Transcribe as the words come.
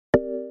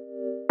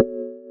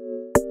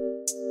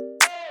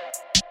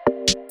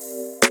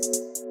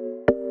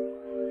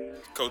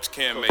Coach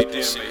Cam made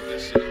this shit.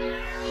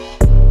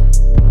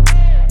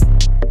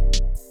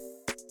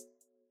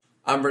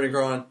 I'm Brittany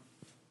Cron.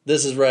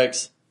 This is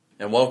Rex,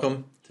 and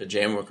welcome to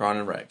Jam with Cron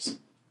and Rex.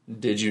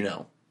 Did you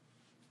know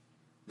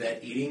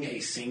that eating a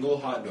single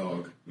hot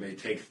dog may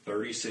take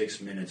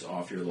 36 minutes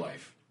off your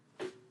life?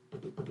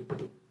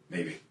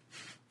 Maybe.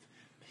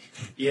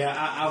 Yeah,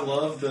 I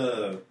love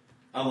the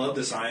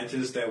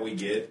scientists that we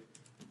get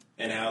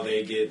and how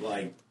they get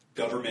like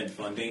government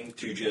funding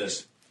to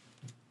just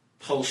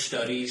post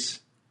studies,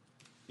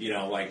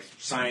 like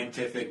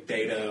scientific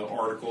data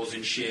articles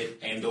and shit,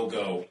 and they'll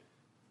go,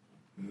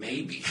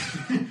 maybe.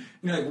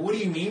 You're like, what do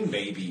you mean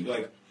maybe?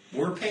 Like,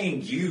 we're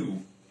paying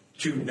you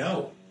to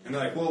know. And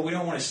they're like, well, we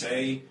don't want to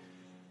say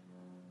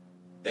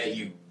that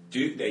you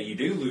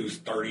do lose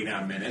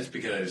 39 minutes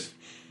because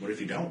what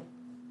if you don't?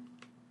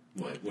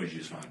 What did you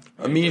just find?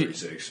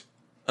 36.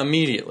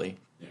 Immediately.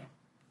 Yeah.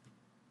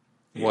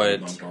 What?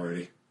 Bumped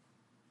already?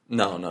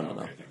 No. Okay,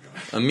 thank God.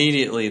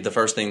 Immediately, the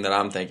first thing that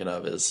I'm thinking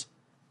of is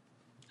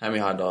how many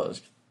hot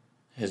dogs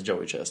has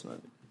Joey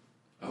Chestnut?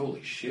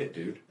 Holy shit,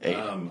 dude. 8.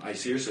 I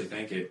seriously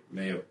think it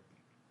may have.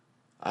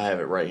 I have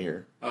it right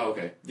here. Oh,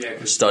 okay. Yeah.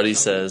 The study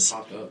says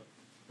popped up.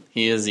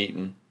 he has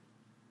eaten.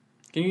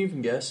 Can you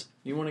even guess?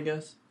 You want to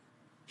guess?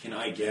 Can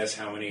I guess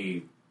how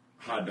many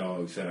hot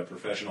dogs that a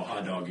professional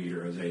hot dog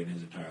eater has ate in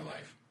his entire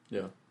life?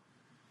 Yeah.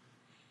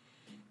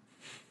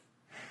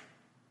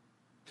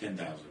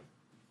 10,000.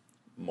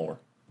 More.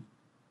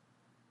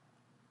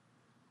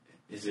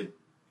 Is it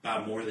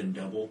by more than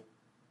double?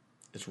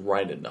 It's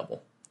right at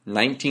double.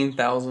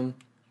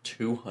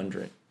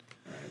 19,200. All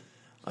right.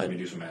 Let me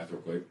do some math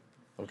real quick.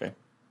 Okay.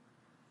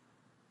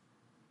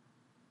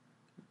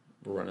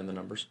 We're running the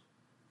numbers.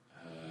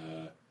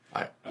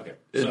 Okay.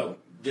 So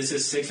this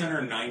is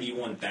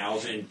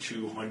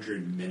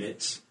 691,200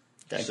 minutes.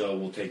 Okay. So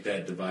we'll take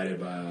that divided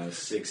by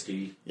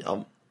 60.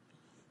 Yep.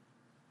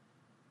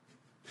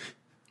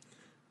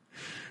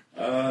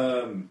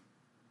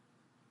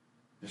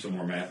 There's some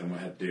more math I'm going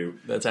to have to do.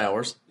 That's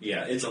hours.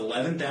 Yeah, it's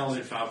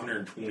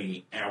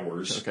 11,520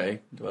 hours. Okay.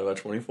 Divided by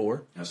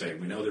 24. I say,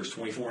 we know there's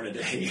 24 in a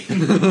day.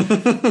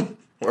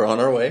 We're on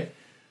our way.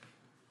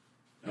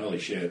 Holy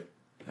shit.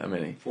 How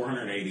many?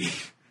 480.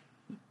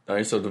 All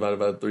right, so divided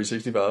by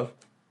 365.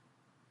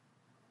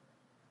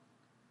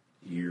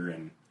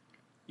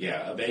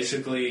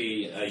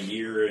 Basically a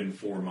year and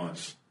 4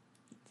 months.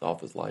 It's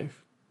off his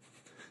life.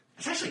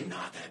 That's actually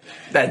not that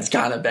bad. That's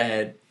kind of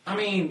bad. I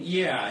mean,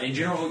 yeah, in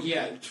general,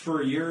 yeah,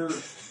 for your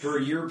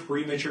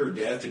premature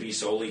death to be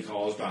solely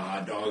caused by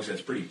hot dogs,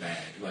 that's pretty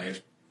bad. Like,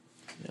 it's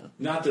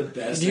not the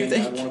best thing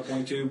I want to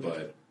point to,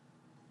 but...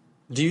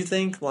 Do you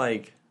think,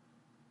 like...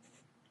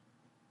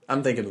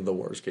 I'm thinking of the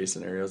worst case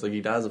scenarios. Like, he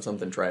dies of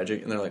something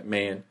tragic, and they're like,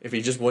 man, if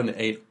he just wouldn't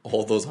have ate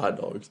all those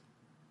hot dogs,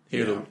 he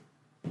would have...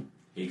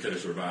 He could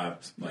have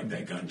survived, like,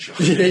 that gunshot.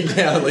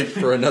 Yeah, like,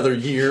 for another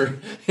year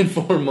and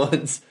 4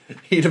 months,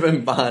 he'd have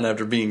been fine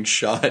after being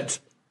shot.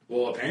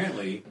 Well,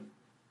 apparently,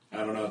 I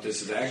don't know if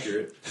this is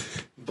accurate,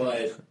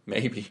 but...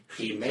 Maybe.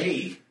 He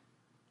may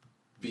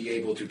be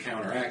able to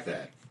counteract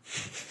that.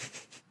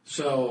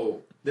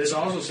 So... This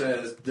also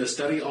says, the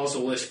study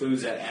also lists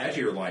foods that add to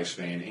your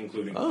lifespan,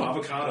 including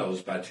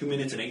avocados by 2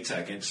 minutes and 8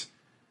 seconds.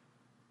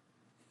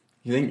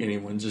 You think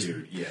anyone just...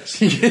 Dude,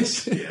 yes.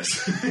 Yes.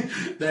 Yes.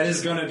 That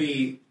is going to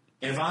be...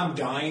 If I'm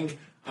dying,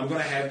 I'm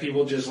going to have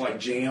people just, like,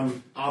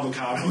 jam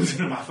avocados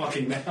into my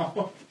fucking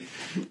mouth.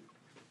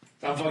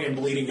 I'm fucking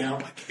bleeding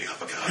out. Like, give me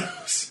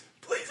avocados.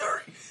 Please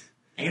hurry.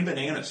 And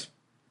bananas.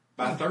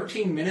 By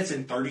 13 minutes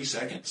and 30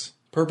 seconds.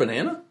 Per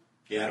banana?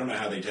 Yeah, I don't know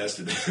how they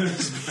tested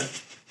this,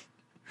 but...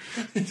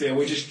 So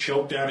we just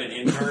choked out an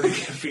intern and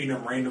kept feeding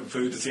him random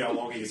food to see how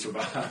long he could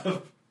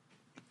survive.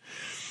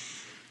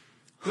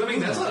 I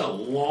mean, that's like a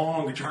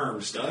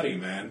long-term study,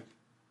 man.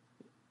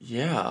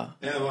 Yeah.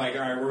 And like,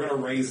 all right, we're going to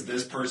raise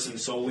this person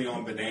solely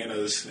on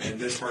bananas and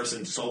this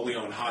person solely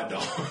on hot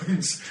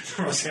dogs.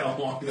 We'll see how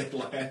long they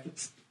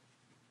last.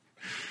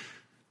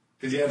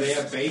 Because, yeah, they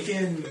have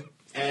bacon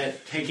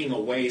at taking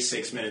away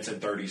 6 minutes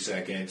and 30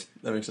 seconds.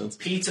 That makes sense.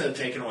 Pizza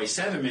taking away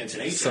 7 minutes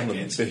and 8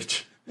 seconds. Son of a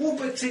bitch. Well,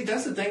 but see,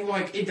 that's the thing.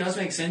 Like, it does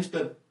make sense,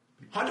 but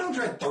hot dogs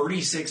are at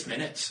 36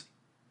 minutes.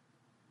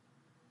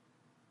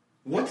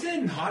 What's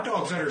in hot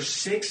dogs that are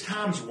 6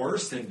 times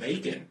worse than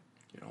bacon?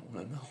 You don't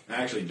want to know. I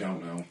actually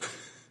don't know.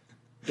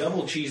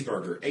 Double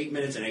cheeseburger, 8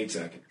 minutes and 8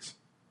 seconds.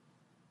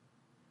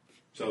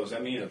 So does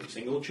that mean a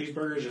single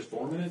cheeseburger is just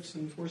 4 minutes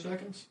and 4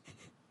 seconds?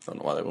 I don't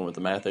know why they went with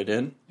the math they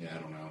did. Yeah, I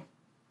don't know.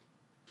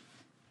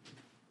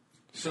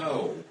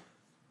 So,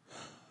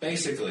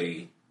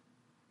 basically,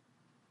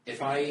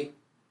 if I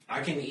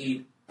can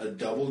eat a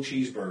double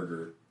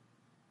cheeseburger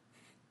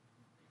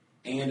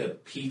and a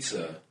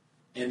pizza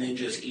and then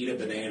just eat a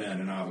banana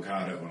and an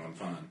avocado and I'm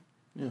fine.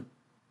 Yeah.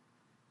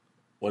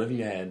 What if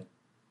you had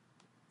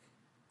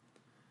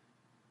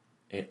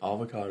an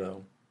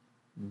avocado,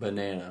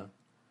 banana,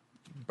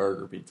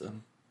 burger pizza?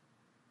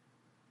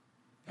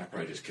 I'd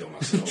probably just kill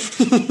myself.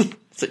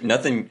 It's like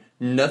nothing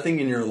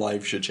in your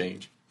life should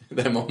change at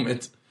that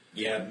moment.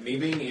 Yeah, me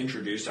being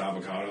introduced to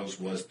avocados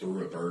was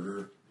through a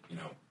burger.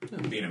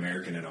 being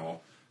American and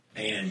all.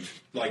 And,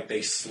 like,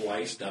 they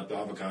sliced up the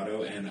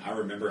avocado, and I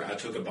remember I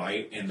took a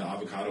bite, and the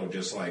avocado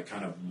just, like,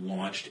 kind of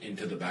launched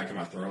into the back of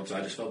my throat, so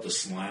I just felt the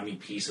slimy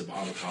piece of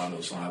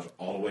avocado slide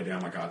all the way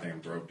down my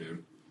goddamn throat,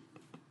 dude.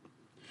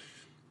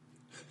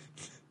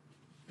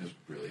 It was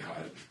really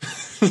hot.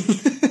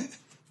 It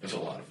was a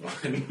lot of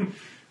fun.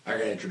 I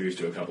got introduced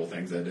to a couple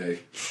things that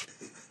day.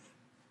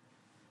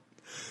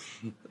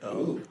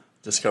 Ooh.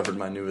 Discovered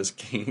my newest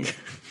king.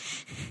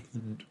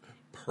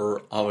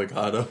 Per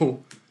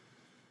avocado.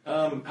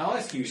 I'll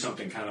ask you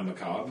something kind of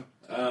macabre.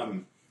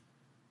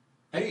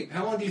 Hey,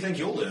 how long do you think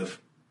you'll live?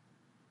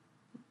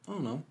 I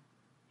don't know.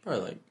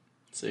 Probably like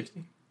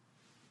 60.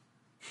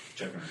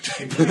 Checking our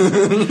tape.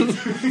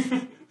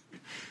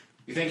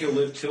 You think you'll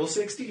live till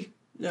 60?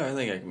 Yeah, I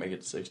think I can make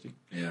it to 60.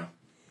 Yeah.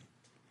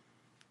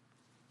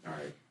 All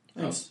right.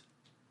 Thanks.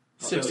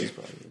 I'll tell 60's you.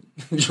 probably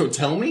good. You'll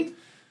tell me?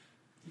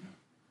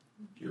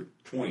 You're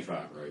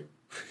 25, right?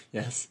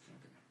 Yes.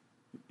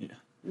 Yeah.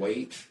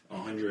 Weight,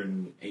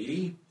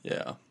 180?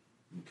 Yeah. Okay.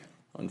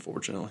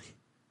 Unfortunately.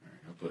 All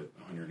right, I'll put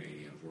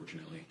 180,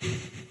 unfortunately.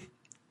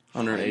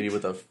 180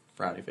 with a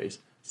frowny face.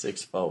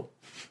 6'4".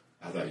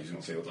 I thought you was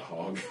going to say with a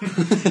hog.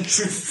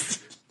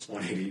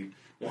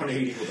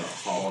 180 with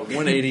a hog.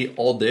 180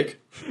 all dick.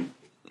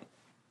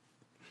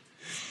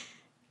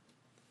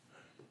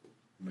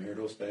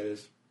 Marital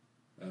status,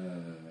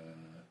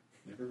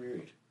 never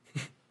married.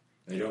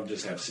 They don't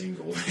just have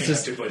single. They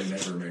have to put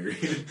never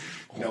married.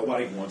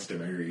 Nobody wants to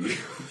marry you.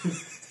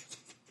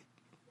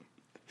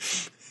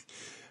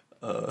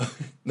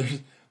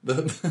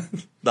 The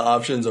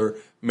options are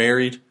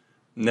married,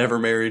 never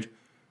married,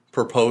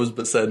 proposed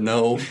but said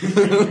no.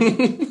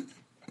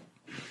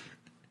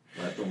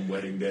 Like on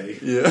wedding day.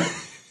 Yeah.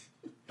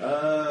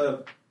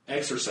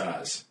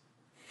 Exercise.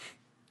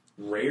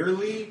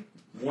 Rarely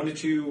 1 to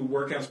 2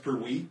 workouts per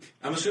week.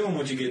 I'm assuming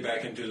once you get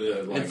back into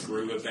the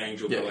groove of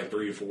things, you'll go like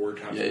 3 to 4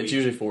 times a week. It's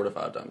usually 4 to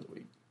 5 times a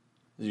week.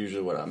 It's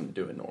usually what I'm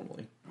doing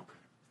normally. Okay.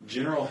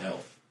 General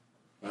health.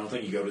 I don't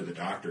think you go to the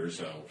doctor,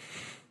 so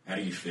how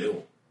do you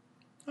feel?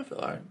 I feel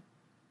alright.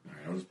 All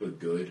right, I'll just put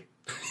good.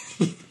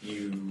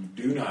 You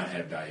do not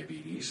have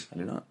diabetes. I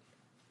do not.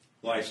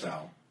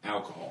 Lifestyle.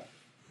 Alcohol.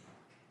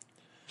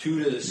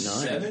 2 to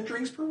 7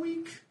 drinks per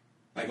week?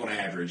 Like on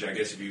average. I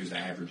guess if you use to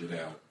average it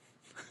out.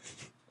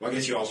 Well, I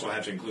guess you also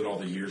have to include all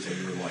the years that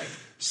you were like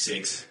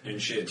 6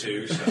 and shit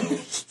too, so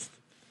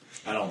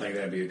I don't think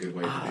that'd be a good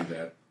way to do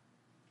that.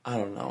 I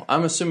don't know.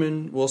 I'm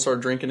assuming we'll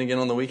start drinking again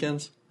on the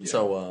weekends. Yeah.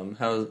 So,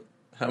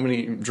 how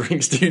many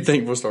drinks do you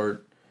think we'll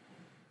start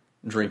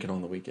drinking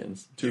on the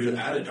weekends? Dude,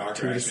 I had a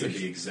doctor ask me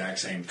the exact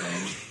same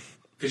thing.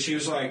 Because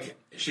she's like,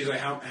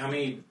 how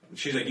many,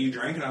 she's like, you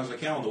drink? And I was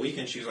like, yeah, on the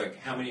weekend. She's like,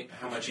 how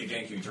much you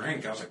think you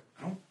drink? I was like,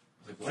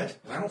 what?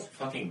 I don't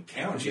fucking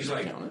count. She's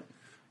like,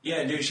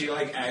 yeah, dude, she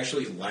like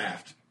actually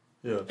laughed.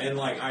 Yeah. And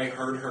like, I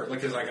heard her,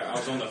 because like I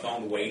was on the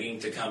phone waiting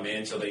to come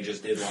in, so they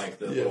just did like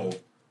the little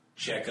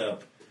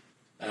checkup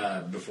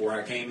before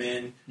I came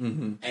in.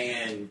 Mm-hmm.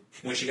 And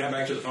when she got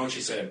back to the phone,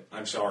 she said,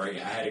 I'm sorry,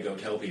 I had to go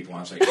tell people.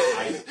 I was like,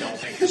 I don't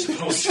think you're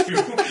supposed to.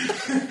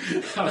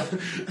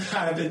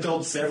 I've been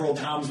told several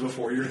times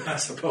before you're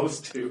not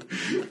supposed to.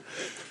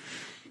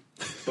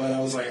 But I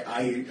was like,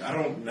 I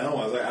don't know.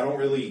 I was like, I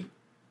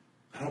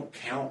don't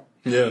count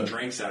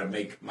drinks that I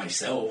make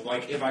myself.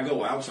 Like, if I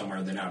go out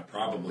somewhere, then I'd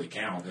probably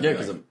count. Yeah,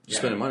 because I'm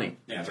spending money.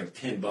 Yeah, it's like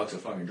 $10 a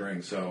fucking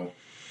drink. So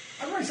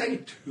I'd probably say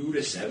 2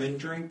 to 7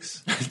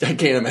 drinks. I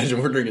can't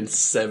imagine we're drinking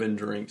 7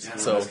 drinks. Yeah,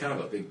 so that's kind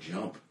of a big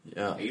jump.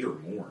 Yeah. 8 or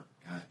more.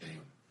 God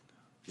damn.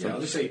 Yeah, I'll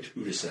just say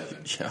 2 to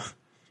 7. Yeah.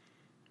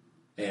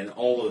 And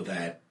all of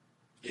that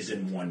is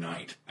in one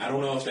night. I don't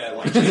know if that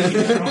I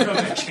don't know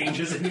if that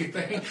changes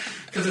anything,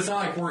 because it's not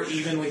like we're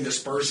evenly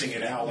dispersing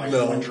it out like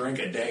one drink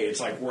a day. It's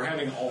like we're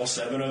having all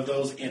 7 of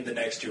those in the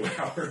next 2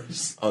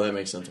 hours. Oh, that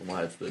makes sense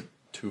why it's the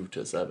 2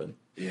 to 7.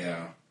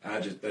 Yeah,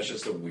 that's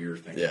just a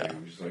weird thing. Yeah. To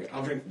do. Just like,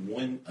 I'll drink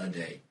 1 a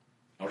day.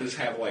 I'll just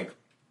have like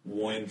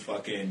 1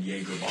 fucking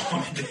Jaeger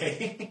bomb a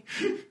day.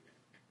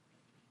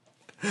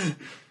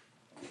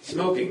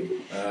 Smoking,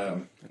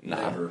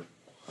 never.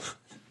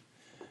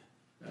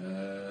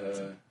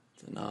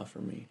 It's a nah for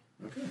me.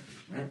 Okay.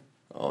 All right.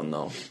 Oh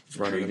no, it's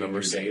running the Retrieving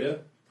numbers. your data,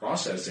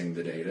 processing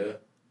the data,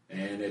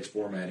 and it's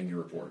formatting your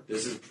report.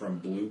 This is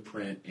from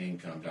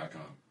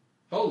blueprintincome.com.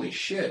 Holy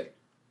shit.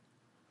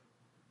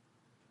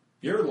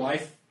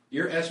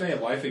 Your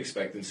estimated life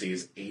expectancy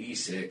is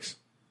 86.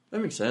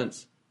 That makes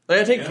sense. Like,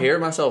 I take care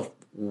of myself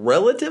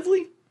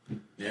relatively.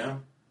 Yeah.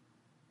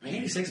 I mean,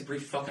 86 is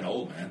pretty fucking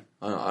old, man.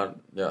 I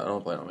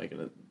don't plan on making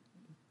it.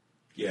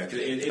 Yeah,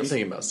 because I'm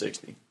thinking about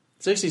 60.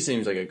 60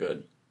 seems like a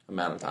good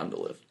amount of time to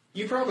live.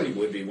 You probably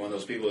would be one of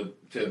those people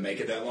to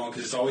make it that long,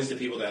 because it's always the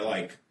people that,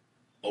 like,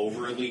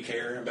 overly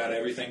care about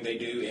everything they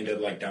do end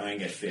up, like,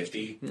 dying at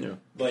 50. Yeah.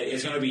 But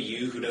it's going to be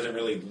you who doesn't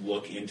really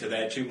look into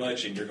that too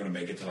much, and you're going to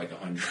make it to, like,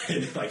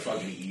 100, like,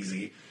 fucking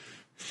easy.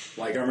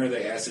 Like, I remember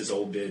they asked this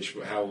old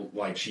bitch how,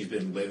 like, she's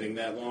been living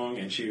that long,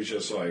 and she was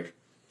just like,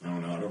 I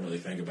don't know. I don't really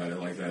think about it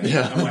like that.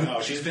 Yeah. I'm like,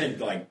 oh, she's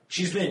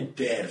been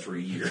dead for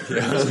a year.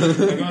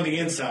 Like on the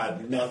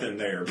inside, nothing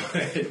there,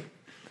 but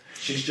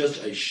she's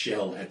just a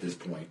shell at this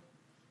point.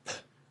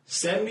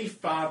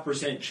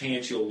 75%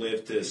 chance you'll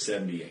live to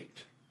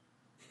 78,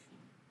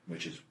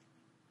 which is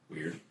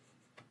weird.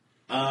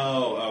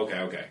 Oh,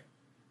 okay.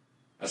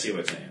 I see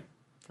what it's saying.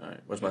 All right,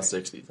 what's my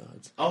 60s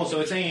odds? Oh, so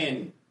it's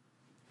saying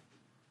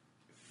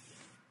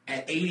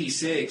at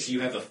 86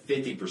 you have a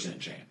 50%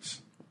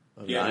 chance.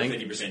 You have a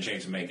 50%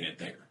 chance of making it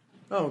there.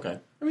 Oh, okay.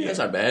 I mean, that's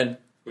not bad.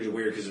 Which is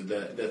weird because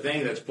the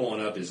thing that's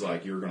pulling up is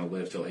like you're going to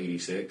live till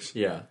 86.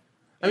 Yeah.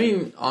 I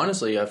mean,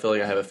 honestly, I feel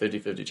like I have a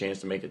 50-50 chance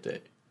to make it to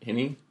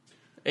any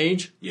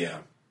age. Yeah,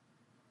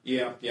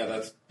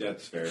 that's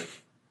fair.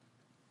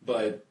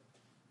 But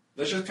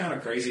that's just kind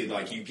of crazy.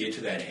 Like you get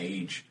to that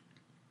age,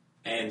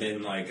 and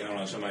then like I don't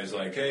know, somebody's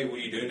like, "Hey, what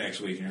do you do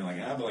next week?" And you're like,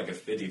 "I have like a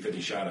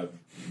 50-50 shot of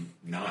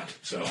not."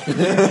 So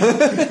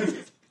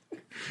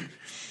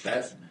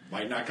that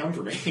might not come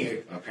for me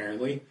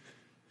apparently,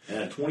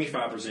 and a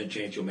 25%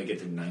 chance you'll make it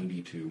to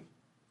 92.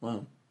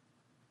 Wow.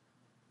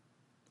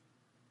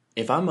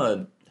 If I'm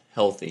a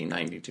healthy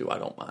 92, I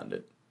don't mind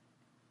it.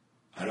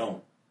 I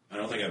don't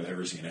think I've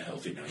ever seen a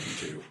healthy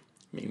 92.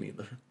 Me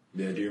neither.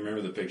 Yeah, do you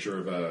remember the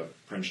picture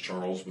of Prince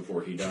Charles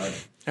before he died?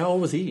 How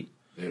old was he?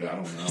 Dude, I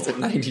don't know. He's at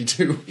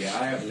 92. Yeah,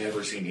 I have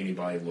never seen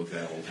anybody look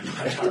that old in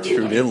my entire life.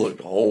 Dude, it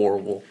looked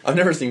horrible. I've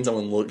never seen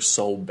someone look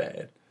so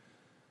bad.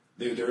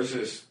 Dude, there's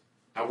this...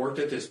 I worked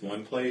at this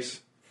one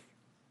place.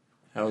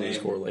 How does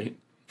this correlate?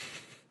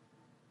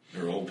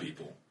 They're old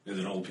people. It's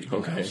an old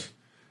people house.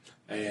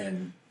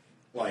 And,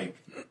 like,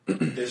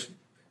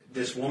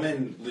 this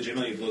woman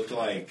legitimately looked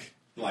like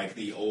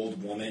the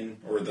old woman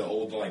or the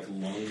old like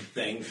lung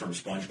thing from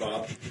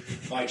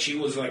SpongeBob. Like she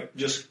was like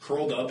just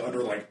curled up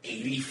under like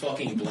 80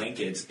 fucking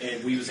blankets,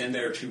 and we was in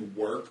there to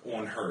work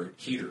on her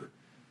heater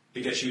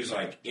because she was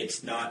like,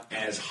 it's not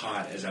as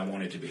hot as I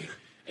want it to be.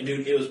 And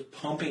dude, it was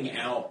pumping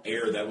out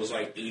air that was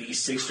like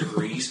 86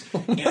 degrees,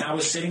 and I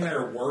was sitting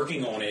there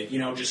working on it, you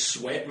know, just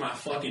sweating my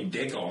fucking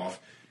dick off.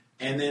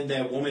 And then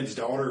that woman's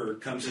daughter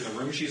comes in the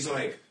room. She's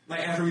like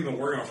after we've been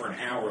working on it for an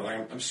hour,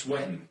 like I'm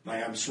sweating,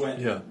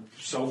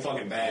 so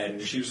fucking bad.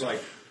 And she was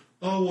like,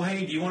 "Oh, well,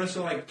 hey, do you want us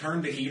to like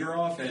turn the heater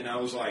off?" And I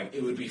was like,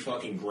 "It would be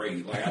fucking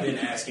great." Like I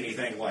didn't ask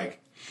anything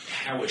like,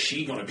 "How is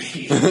she gonna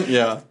be?"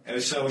 Yeah.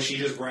 And so she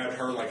just grabbed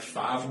her like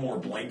 5 more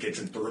blankets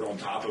and threw it on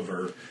top of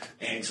her.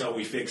 And so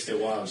we fixed it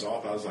while I was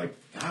off. I was like,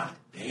 God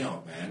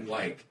damn, man,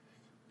 like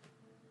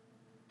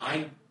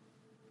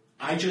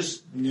I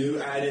just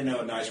knew I didn't know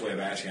a nice way of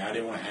asking. I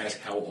didn't want to ask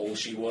how old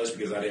she was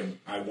because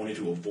I wanted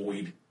to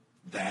avoid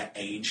that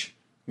age,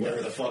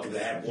 whatever the fuck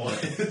that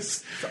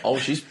was. Oh,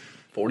 she's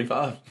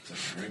 45.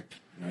 All right,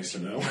 nice to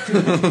know.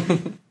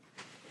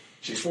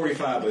 She's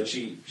 45, but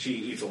she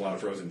eats a lot of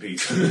frozen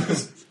pizza.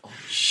 Oh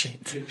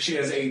shit! She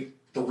has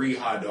 3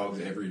 hot dogs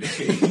every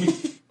day.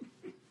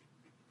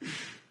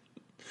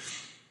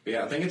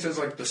 Yeah, I think it says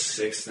like the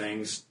 6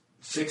 things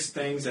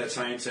that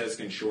science says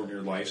can shorten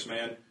your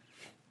lifespan.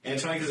 And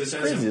it's funny because it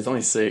says... Crazy, it's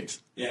only 6.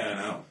 Yeah, I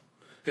know.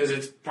 Because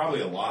it's probably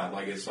a lot.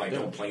 Like, it's like,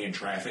 don't play in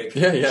traffic.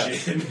 Yeah.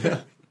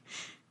 Yeah.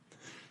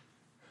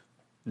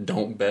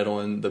 Don't bet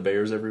on the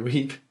Bears every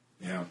week.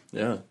 Yeah.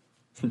 Yeah.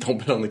 Don't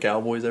bet on the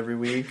Cowboys every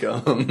week.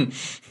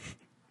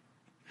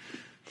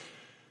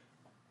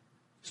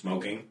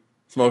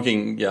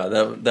 Smoking, yeah,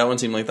 that one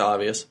seemed like the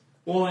obvious.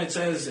 Well, it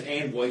says,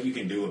 and what you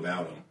can do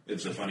about them.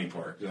 It's the funny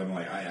part. 'Cause I'm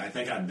like, I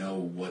think I know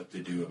what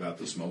to do about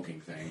the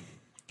smoking thing.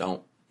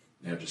 Don't.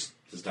 Yeah, just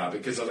to stop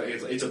it. Because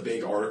it's a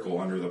big article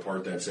under the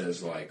part that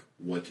says, like,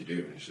 what to do.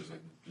 And it's just like,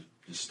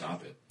 just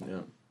stop it.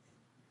 Yeah.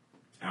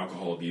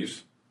 Alcohol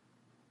abuse.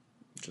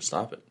 Just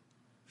stop it.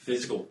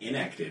 Physical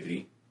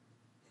inactivity.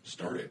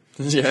 Start it.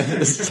 Yeah.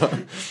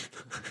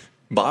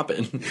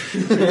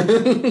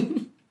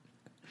 Bopping.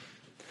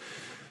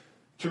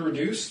 To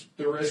reduce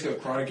the risk of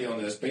chronic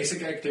illness,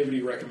 basic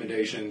activity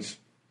recommendations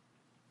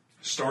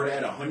start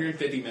at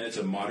 150 minutes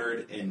of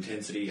moderate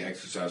intensity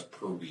exercise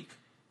per week.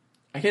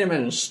 I can't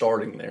imagine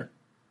starting there.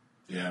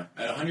 Yeah.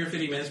 At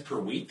 150 minutes per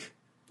week?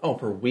 Oh,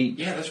 per week?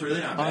 Yeah, that's really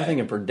not bad. I was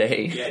thinking per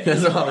day. Yeah,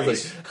 that's what I was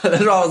like.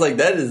 That's why I was like,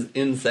 that is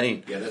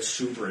insane. Yeah, that's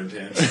super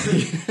intense.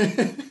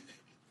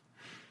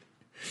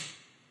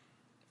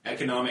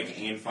 Economic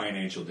and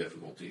financial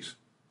difficulties.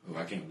 Oh,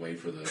 I can't wait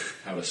for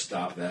how to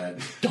stop that.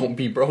 Don't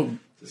be broke.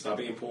 To stop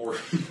being poor.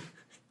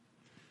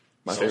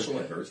 My Social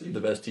favorite, adversity? the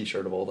best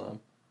T-shirt of all time.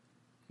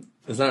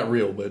 It's not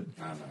real, but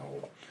I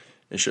know.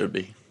 it should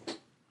be.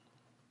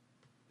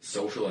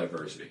 Social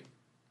adversity.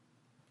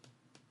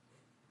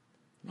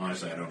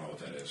 Honestly, I don't know what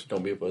that is.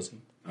 Don't be a pussy.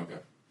 Okay.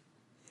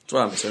 That's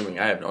what I'm assuming.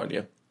 I have no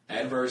idea.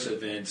 Adverse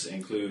events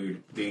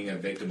include being a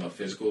victim of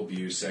physical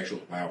abuse,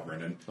 sexual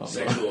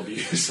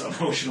abuse,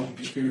 emotional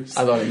abuse.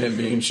 I thought it meant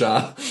being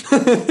shy.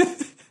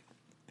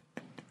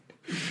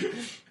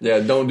 Yeah,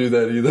 don't do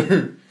that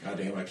either. God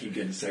damn, I keep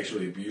getting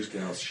sexually abused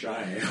because how shy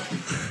I am.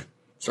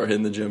 Start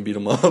hitting the gym, beat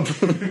them up.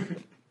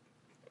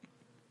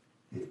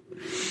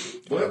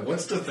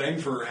 What's the thing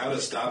for how to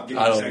stop I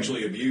getting don't-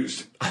 sexually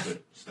abused?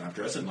 Stop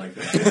dressing like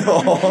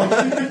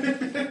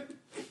that.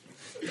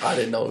 I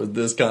didn't know it was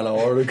this kind of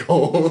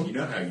article. You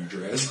know how you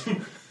dress.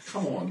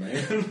 Come on,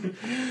 man.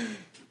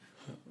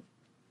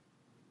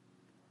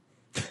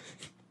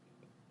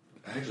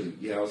 Actually,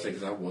 yeah, I would say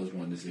because I was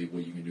wanting to see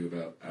what you can do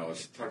about. I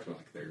was talked about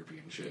like therapy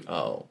and shit.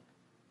 Oh.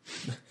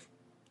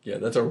 Yeah,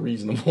 that's a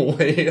reasonable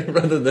way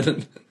rather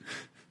than.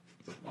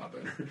 It's a lot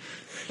better.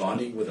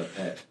 Bonding with a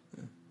pet.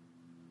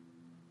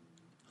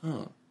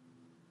 Huh.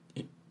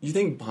 You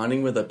think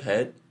bonding with a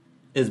pet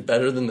is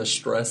better than the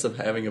stress of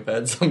having a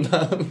pet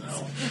sometimes?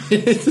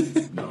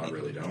 No, I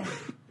really don't.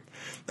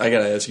 I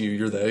gotta ask you,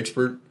 you're the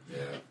expert. Yeah,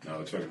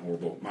 no, it's fucking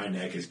horrible. My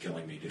neck is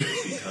killing me today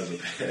because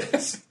of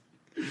pets.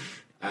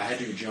 I had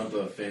to jump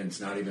a fence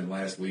not even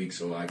last week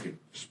so I could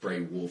spray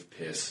wolf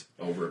piss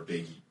over a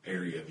big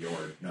area of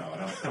yard. No,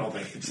 I don't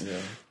think it's. Yeah.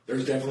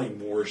 There's definitely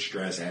more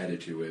stress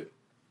added to it.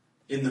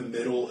 In the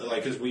middle,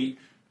 like, because we.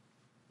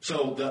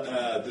 So the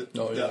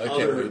I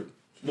can't other. wait.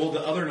 Well,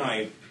 the other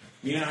night,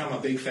 you know how my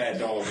big fat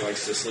dog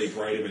likes to sleep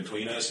right in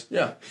between us?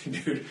 Yeah.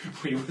 Dude,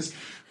 we was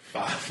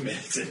 5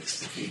 minutes into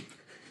sleep.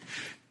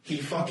 He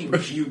fucking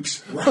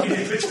pukes right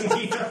in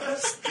between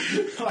us.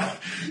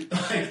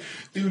 like,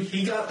 dude,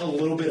 he got a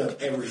little bit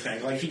of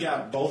everything. Like, he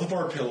got both of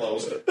our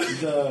pillows,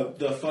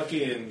 the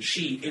fucking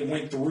sheet. It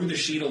went through the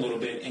sheet a little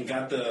bit and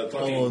got the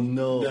fucking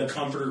the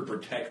comforter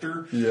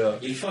protector. Yeah.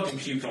 He fucking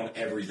puked on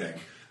everything.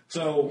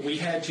 So we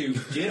had to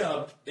get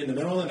up in the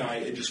middle of the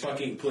night and just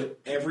fucking put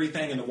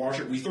everything in the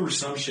washer. We threw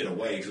some shit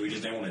away because we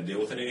just didn't want to deal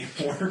with it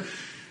anymore.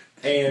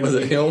 And Was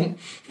it him?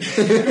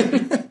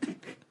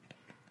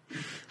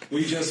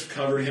 we just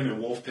covered him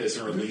in wolf piss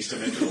and released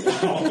him into the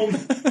wild.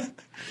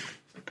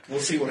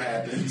 We'll see what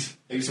happens.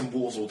 Maybe some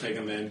wolves will take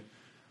him in.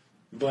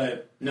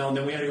 But no,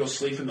 then we had to go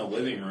sleep in the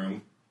living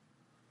room.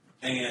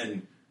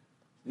 And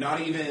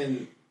not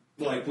even,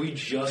 like, we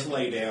just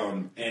lay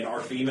down and our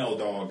female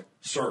dog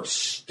starts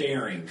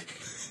staring.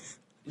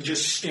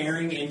 Just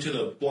staring into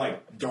the,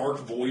 like, dark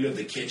void of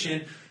the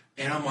kitchen.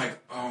 And I'm like,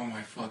 oh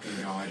my fucking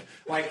God.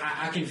 Like,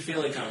 I can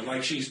feel it coming.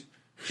 Like, she's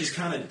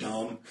kind of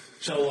dumb.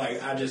 So,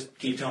 like, I just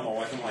keep telling my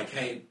wife, I'm like,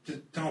 hey,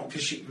 don't,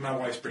 because my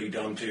wife's pretty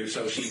dumb too.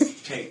 So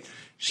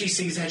she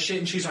sees that shit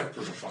and she's like,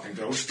 there's a fucking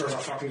ghost. There's a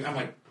fucking, I'm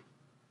like,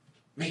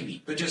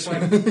 maybe. But just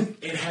like,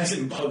 it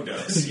hasn't bugged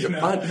us, you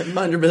know?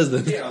 Mind your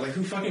business. Yeah, like,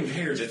 who fucking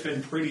cares? It's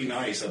been pretty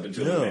nice up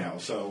until now.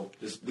 So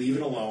just leave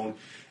it alone.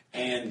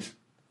 And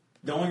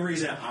the only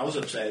reason I was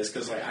upset is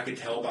because, like, I could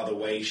tell by the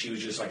way she was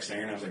just, like,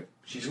 staring. I was like,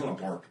 she's going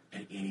to bark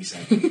at any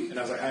second. And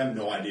I was like, I have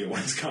no idea when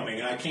it's coming.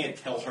 And I can't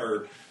tell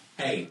her,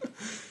 hey,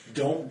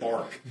 don't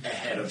bark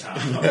ahead of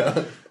time.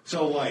 Yeah.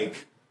 So,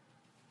 like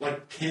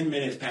 10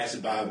 minutes passes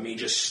by of me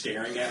just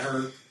staring at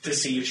her to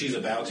see if she's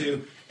about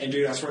to. And,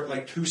 dude, I swear,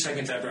 like, 2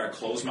 seconds after I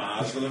closed my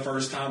eyes for the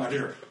first time, I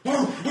did her,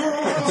 God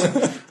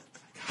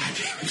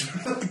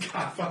damn it.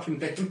 God fucking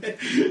damn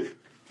it.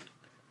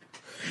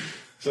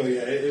 So,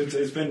 yeah,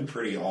 it's been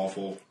pretty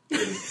awful.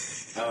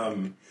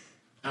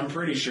 I'm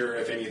pretty sure,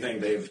 if anything,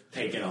 they've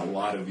taken a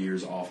lot of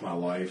years off my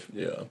life.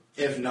 Yeah.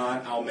 If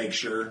not, I'll make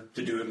sure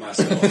to do it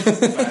myself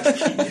if I have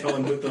to keep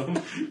dealing with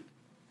them.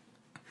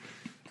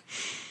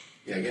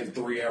 Yeah, getting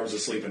 3 hours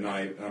of sleep a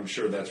night, I'm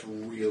sure that's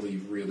really,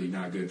 really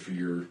not good for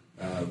your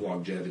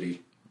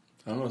longevity.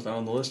 I don't know, it's not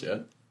on the list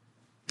yet.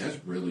 That's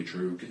really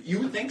true.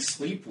 You would think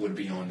sleep would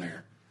be on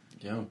there.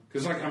 Yeah.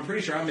 Because, like, I'm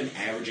pretty sure I've been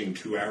averaging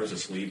 2 hours of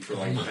sleep for,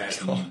 like, the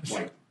past month.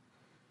 Like,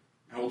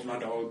 how old's my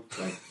dog?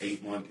 Like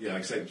 8 months. Yeah,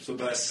 like, so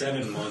the past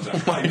 7 months,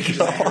 I've probably been just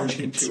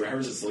averaging 2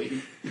 hours of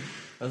sleep.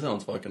 That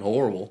sounds fucking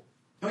horrible.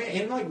 Oh, yeah,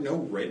 and, like, no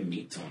red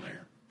meats on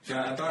there. So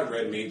I thought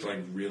red meat's, like,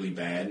 really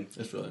bad.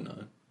 It's really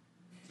not.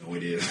 No,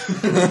 it is.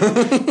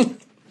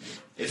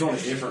 It's on a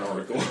different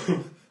article.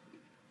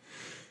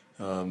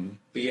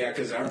 But yeah,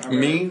 because I remember,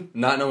 me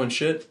not knowing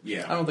shit.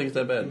 Yeah, I don't think it's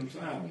that bad.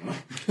 I don't know.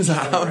 I I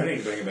haven't read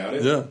anything about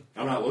it. Yeah,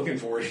 I'm not looking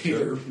for it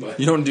either. But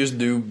you don't just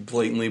do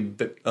blatantly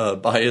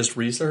biased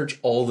research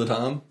all the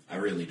time. I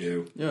really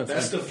do. Yeah,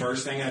 that's the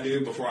first thing I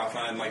do before I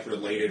find like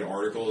related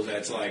articles.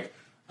 That's like,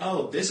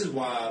 oh, this is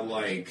why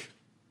like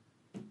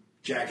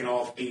jacking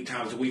off 8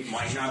 times a week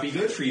might not be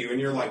good for you, and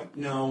you're like,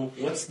 no,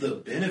 what's the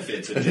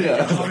benefits of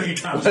jacking off 8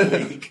 times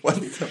a week?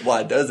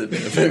 Why does it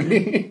benefit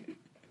me?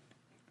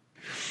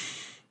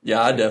 Yeah,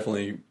 I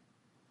definitely,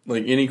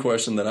 like, any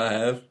question that I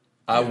have,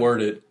 I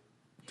word it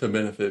to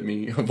benefit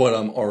me of what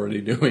I'm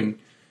already doing.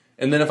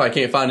 And then if I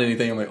can't find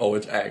anything, I'm like, oh,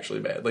 it's actually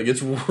bad. Like,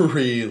 it's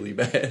really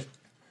bad.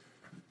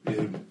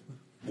 Dude,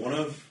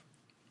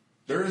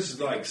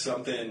 there's like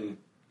something,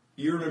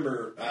 you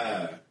remember,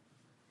 I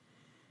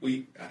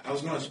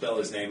was going to spell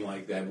his name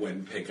like that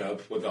wouldn't pick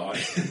up with the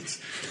audience.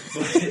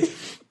 But,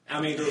 I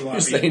mean, there's a lot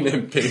of people. Saying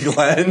in pig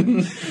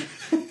Latin.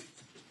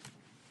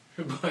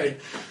 But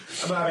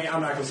I mean,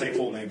 I'm not going to say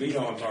full name, but you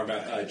know what I'm talking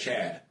about.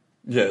 Chad.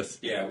 Yes.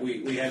 Yeah,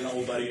 we had an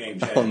old buddy named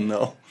Chad. Oh,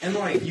 no. And,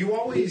 like, you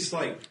always,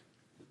 like,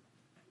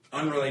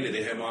 unrelated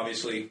to him,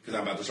 obviously, because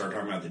I'm about to start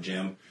talking about the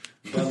gym.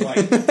 But,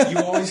 like, you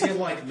always get,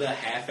 like, the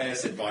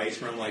half-ass advice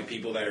from, like,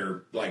 people that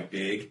are, like,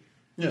 big.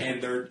 Yeah.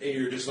 And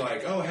you're just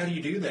like, oh, how do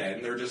you do that?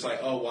 And they're just like,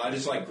 oh, well, I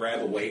just like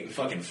grab a weight and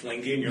fucking fling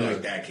it. And you're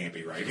like, that can't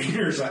be right. And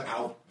you're just like,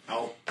 I'll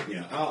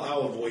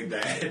avoid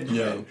that.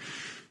 Yeah.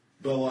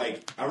 But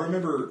like, I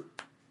remember.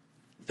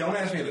 Don't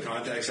ask me the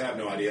context. I have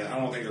no idea. I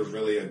don't think there's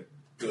really a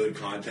good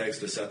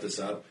context to set this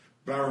up.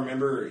 But I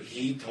remember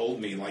he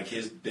told me like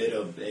his bit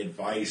of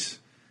advice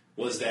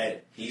was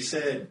that he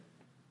said.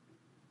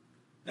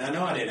 I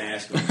know I didn't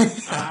ask him.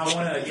 I just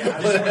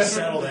want to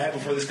settle that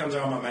before this comes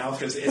out of my mouth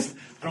because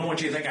I don't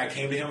want you to think I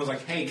came to him and was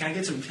like, hey, can I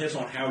get some tips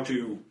on how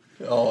to...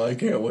 Oh, I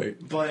can't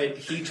wait. But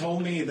he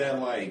told me that,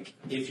 like,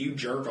 if you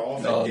jerk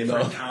off at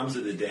different times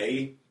of the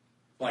day,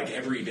 like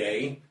every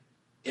day,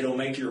 it'll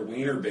make your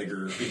wiener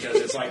bigger because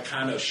it's, like,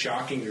 kind of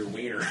shocking your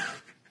wiener.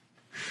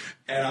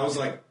 And I was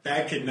like,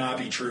 that could not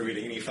be true in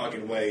any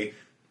fucking way.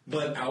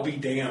 But I'll be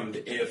damned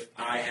if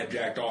I have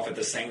jacked off at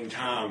the same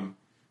time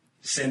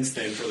since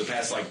then for the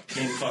past like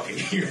 10 fucking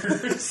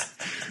years.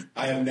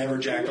 I have never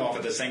jacked off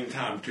at the same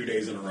time 2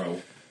 days in a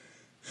row.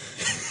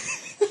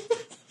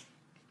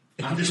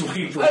 I'm just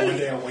waiting for one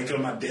day I wake up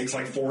and my dick's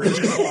like 4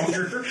 inches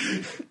longer.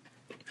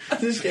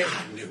 I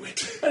knew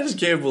it. I just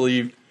can't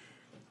believe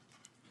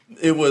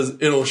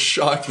it'll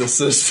shock the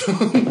system.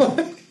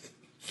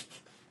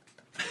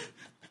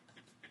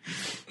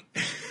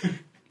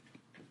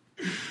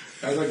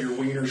 That's like your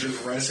wiener's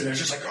just resting. It's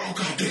just like, oh,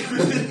 god damn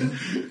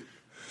it.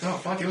 Oh,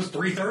 fuck, it was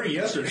 3:30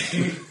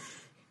 yesterday.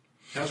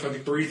 Now it's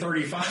fucking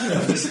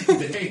 3:35 the same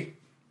day.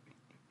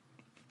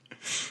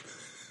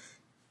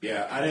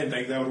 Yeah, I didn't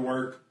think that would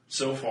work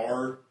so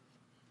far.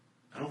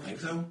 I don't think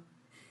so.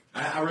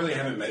 I really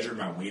haven't measured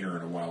my wiener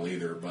in a while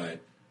either, but...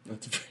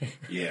 That's fair.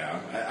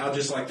 Yeah, I'll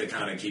just like to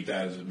kind of keep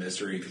that as a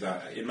mystery because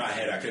in my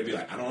head I could be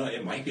like, I don't know,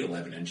 it might be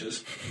 11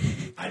 inches.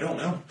 I don't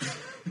know.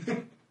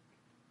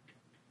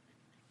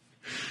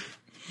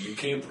 You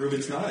can't prove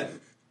it's not.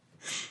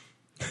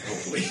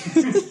 Hopefully.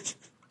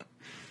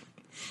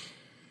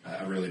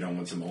 I really don't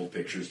want some old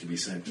pictures to be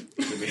sent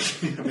to me.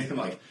 I mean,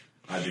 like,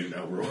 I do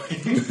know, Roy.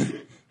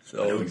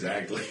 So, I know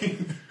exactly.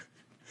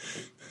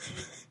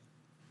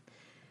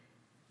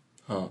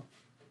 Huh.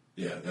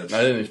 Yeah, that's...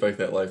 I didn't expect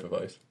that life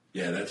advice.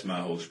 Yeah, that's my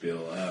whole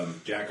spiel.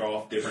 Jack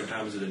off different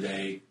times of the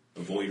day,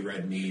 avoid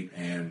red meat,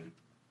 and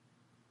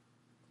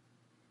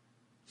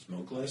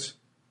smoke less?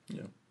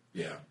 Yeah.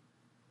 Yeah.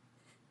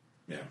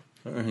 Yeah.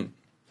 All right.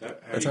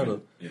 That's how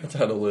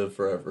to live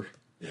forever.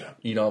 Yeah.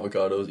 Eat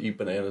avocados, eat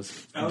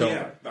bananas. Oh,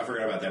 yeah. I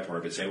forgot about that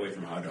part, but stay away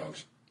from hot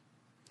dogs.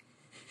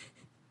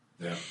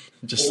 Yeah.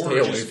 Just stay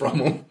away from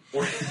them.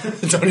 Or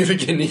don't even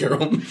get near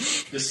them.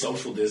 Just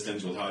social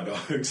distance with hot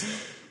dogs.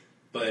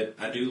 But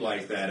I do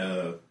like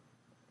that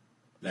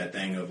that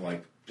thing of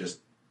like just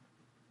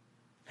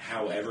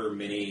however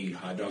many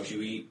hot dogs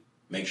you eat,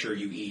 make sure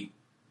you eat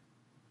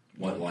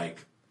like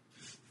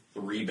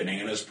 3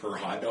 bananas per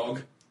hot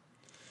dog.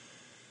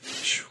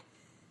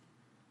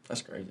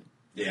 That's crazy.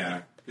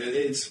 Yeah,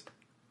 it's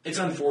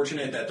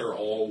unfortunate that they're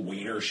all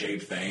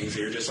wiener-shaped things.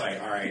 You're just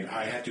like, all right,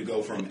 I have to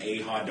go from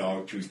a hot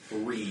dog to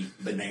 3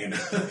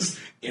 bananas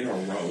in a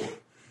row.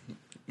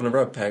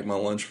 Whenever I pack my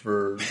lunch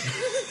for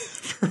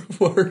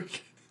work,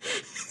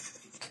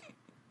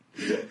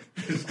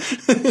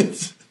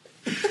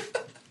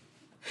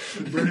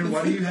 Brendan,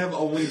 why do you have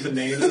only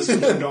bananas,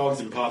 hot dogs,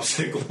 and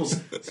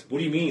popsicles? What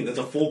do you mean? That's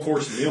a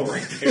full-course meal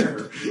right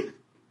there.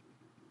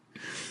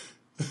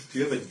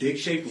 You have a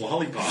dick-shaped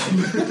lollipop.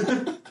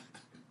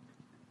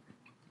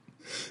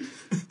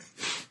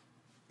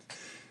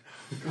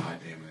 God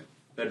damn it.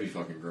 That'd be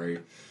fucking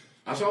great.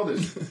 I saw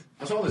this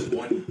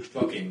one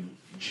fucking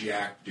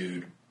jack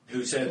dude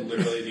who said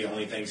literally the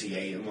only things he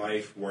ate in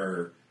life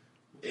were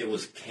it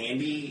was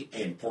candy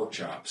and pork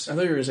chops. I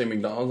thought you were going to say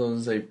McDonald's. I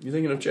was going to say, you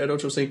thinking of Chad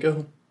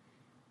Ochocinco?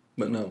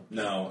 But no.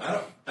 No, I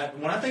don't.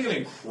 When I think of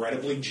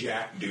incredibly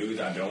jacked dudes,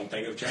 I don't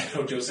think of Chad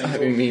Ochocinco. I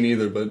mean, me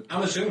neither, but...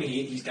 I'm assuming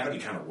he's got to be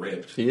kind of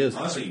ripped. He is.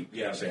 Honestly,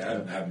 yeah,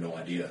 I have no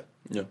idea.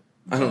 Yeah.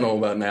 I don't know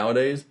about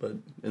nowadays, but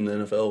in the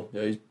NFL,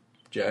 yeah, he's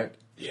jacked.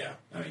 Yeah.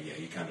 I mean, yeah,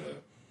 you kind of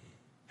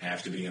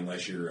have to be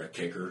unless you're a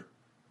kicker.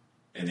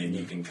 And then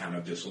you can kind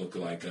of just look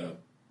like a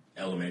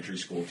elementary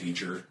school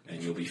teacher,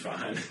 and you'll be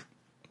fine.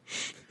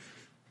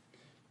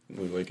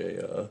 Like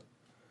a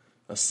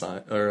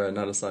science, or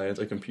not a science,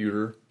 a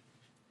computer,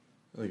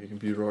 like a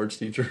computer arts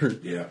teacher.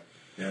 Yeah,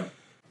 yeah.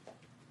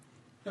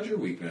 How's your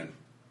week been?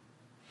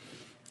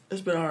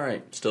 It's been all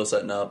right. Still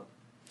setting up,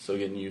 still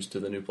getting used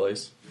to the new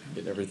place,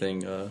 getting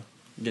everything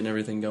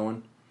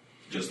going.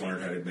 Just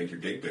learned how to make your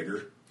dick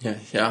bigger. Yeah.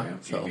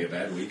 It's gonna be a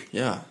bad week.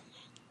 Yeah,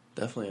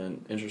 definitely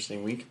an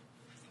interesting week.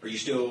 Are you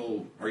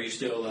still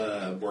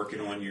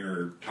working on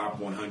your top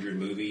 100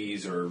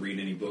 movies or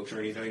reading any books or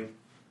anything?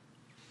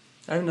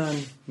 I've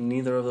done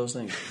neither of those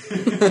things.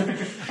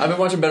 I've been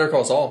watching Better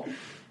Call Saul.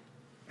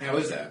 How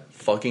is that?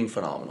 Fucking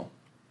phenomenal.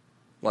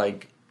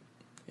 Like,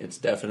 it's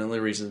definitely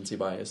recency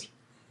bias.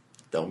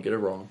 Don't get it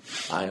wrong.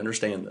 I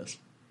understand this.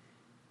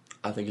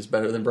 I think it's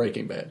better than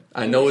Breaking Bad.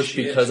 I know it's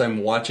because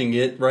I'm watching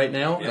it right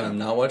now and I'm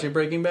not watching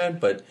Breaking Bad,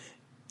 but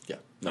yeah.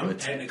 No, I'm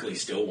technically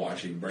still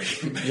watching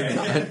Breaking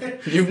Bad.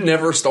 You've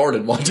never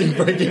started watching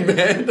Breaking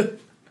Bad.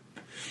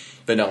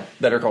 But no,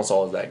 Better Call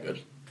Saul is that good.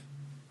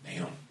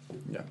 Damn.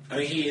 Yeah. I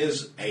mean, he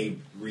is a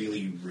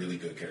really, really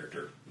good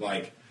character.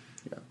 Like,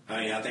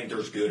 I mean, I think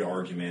there's good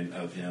argument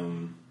of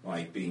him,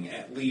 like, being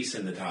at least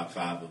in the top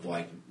 5 of,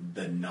 like,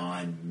 the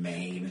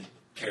non-main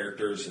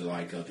characters,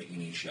 like, of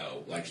any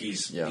show. Like,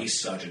 he's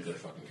such a good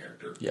fucking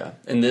character. Yeah.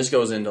 And this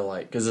goes into,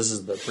 like, because this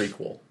is the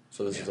prequel.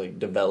 So this is, like,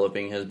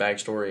 developing his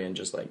backstory and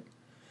just, like,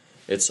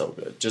 it's so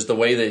good. Just the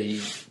way that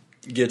he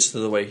gets to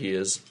the way he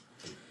is,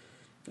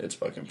 it's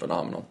fucking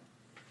phenomenal.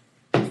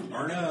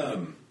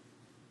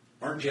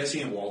 Aren't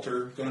Jesse and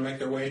Walter going to make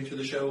their way into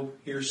the show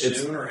here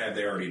soon, or have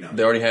they already done it?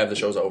 They already have. The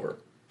show's over.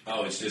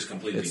 Oh, it's just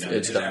completely done.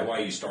 It's Is done. that why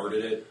you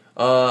started it?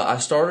 I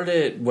started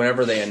it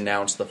whenever they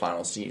announced the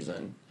final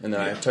season. And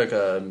then I took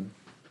a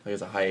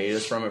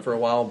hiatus from it for a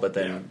while, but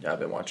then I've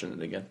been watching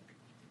it again.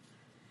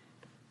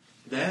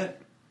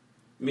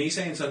 Me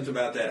saying something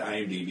about that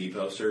IMDb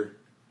poster,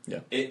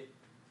 it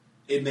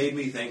made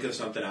me think of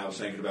something I was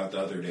thinking about the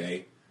other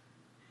day.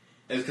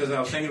 It's because I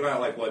was thinking about,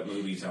 like, what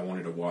movies I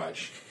wanted to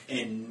watch,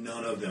 and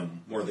none of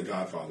them were the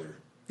Godfather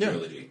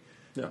trilogy.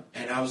 Yeah.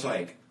 And I was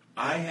like,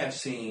 I have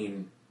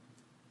seen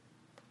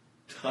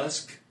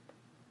Tusk.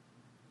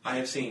 I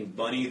have seen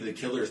Bunny the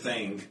Killer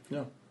Thing.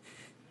 Yeah.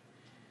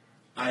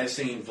 I have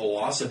seen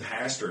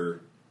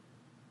Velocipaster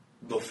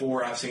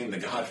before I've seen The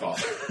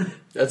Godfather.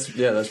 That's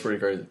pretty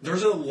crazy.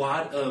 There's a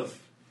lot of,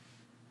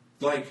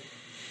 like,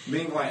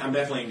 being like, I'm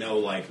definitely no,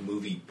 like,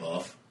 movie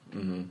buff.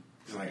 Mm-hmm.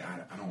 Like,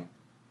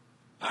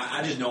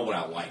 I just know what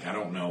I like. I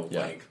don't know,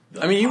 like...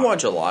 I mean, you do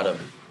watch a lot of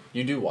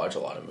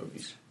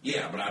movies.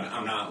 Yeah, but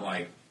I'm not,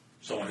 like,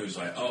 someone who's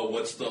like, oh,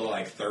 what's the,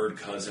 like, third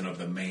cousin of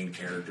the main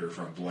character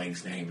from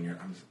Blank's name?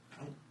 And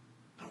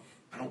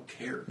I don't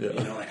care. Yeah.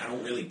 You know, like, I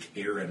don't really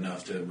care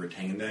enough to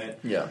retain that.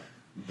 Yeah.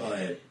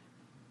 But,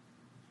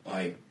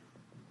 like,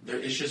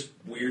 it's just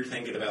weird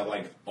thinking about,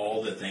 like,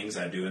 all the things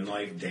I do in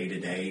life day to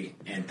day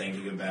and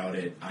thinking about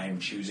it. I am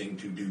choosing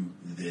to do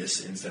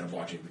this instead of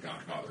watching The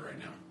Godfather right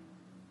now.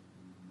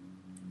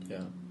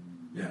 Yeah.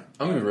 Yeah.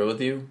 I'm going to be real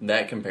with you.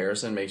 That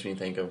comparison makes me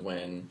think of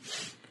when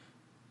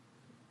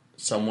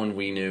someone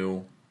we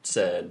knew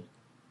said,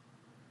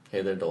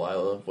 Hey There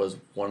Delilah was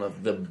one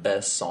of the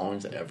best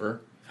songs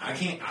ever.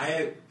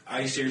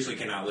 I seriously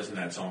cannot listen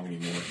to that song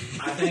anymore.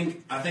 I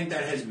think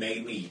that has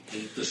made me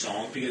hate the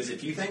song, because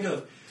if you think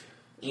of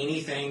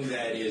anything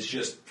that is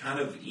just kind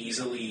of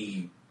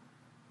easily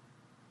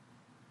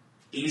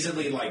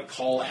like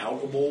call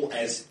outable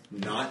as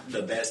not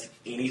the best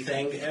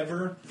anything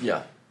ever,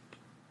 Yeah.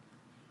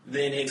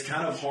 then it's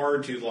kind of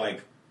hard to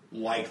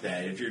like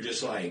that. If you're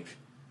just like,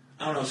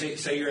 I don't know,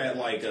 say you're at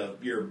like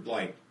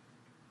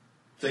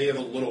say you have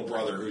a little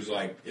brother who's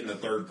like in the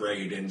 3rd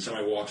grade and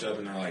somebody walks up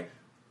and they're like,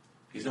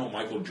 he's no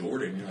Michael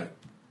Jordan. And you're like,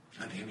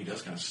 God damn, he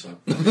does kind of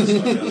suck,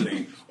 doesn't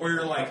he? Or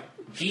you're like,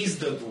 he's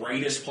the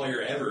greatest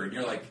player ever. And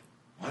you're like,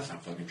 well, that's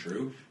not fucking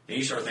true. And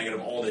you start thinking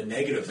of all the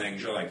negative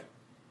things. You're like,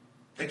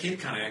 that kid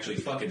kind of actually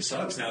fucking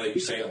sucks now that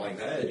you say it like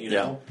that, you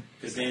know?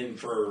 Because then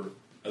for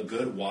a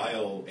good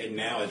while, and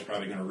now it's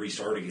probably going to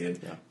restart again.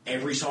 Yeah.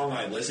 Every song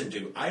I listen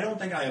to, I don't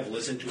think I have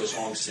listened to a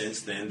song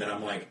since then that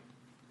I'm like,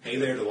 Hey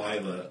There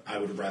Delilah, I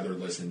would rather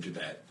listen to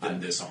that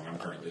than this song I'm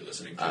currently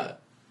listening to.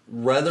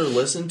 Rather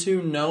listen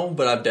to? No,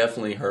 but I've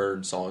definitely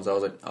heard songs I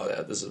was like, oh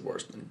yeah, this is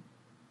worse than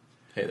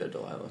Hey There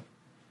Delilah.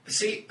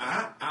 See,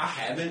 I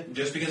haven't,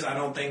 just because I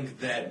don't think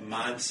that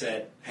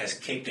mindset has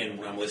kicked in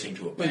when I'm listening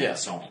to a bad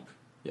song.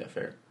 Yeah,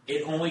 fair.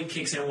 It only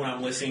kicks in when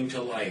I'm listening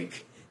to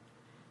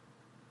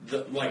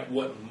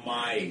what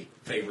my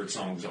favorite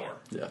songs are.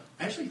 Yeah.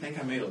 I actually think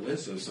I made a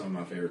list of some of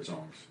my favorite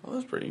songs. Oh,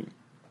 that's pretty...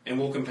 And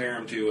we'll compare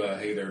them to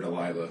Hey There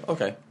Delilah.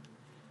 Okay.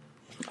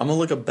 I'm going to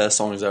look up best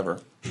songs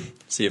ever.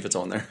 See if it's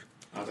on there.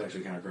 That's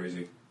actually kind of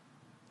crazy.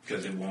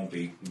 Because it won't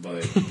be,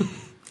 but...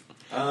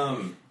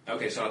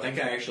 okay, so I think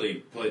I actually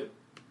put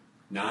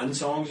 9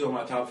 songs on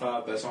my top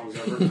 5 best songs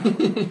ever. I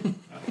don't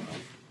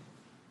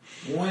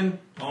know. One,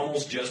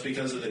 almost just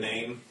because of the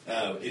name,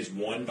 is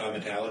One by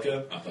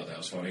Metallica. I thought that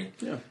was funny.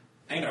 Yeah.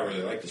 And I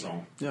really like the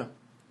song. Yeah.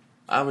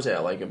 I would say I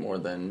like it more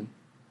than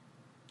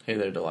Hey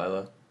There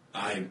Delilah.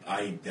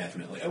 I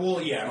definitely...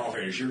 Well, yeah, in all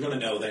fairness, you're going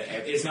to know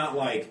that it's not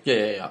like...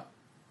 Yeah.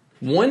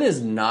 One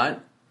is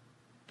not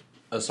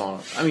a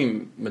song... I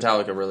mean,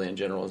 Metallica really in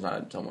general is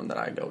not someone that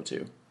I go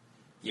to.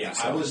 Yeah,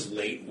 so. I was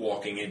late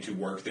walking into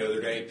work the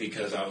other day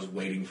because I was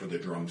waiting for the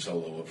drum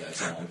solo of that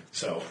song.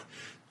 So,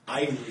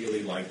 I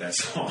really like that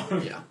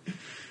song.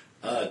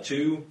 Yeah.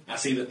 2, I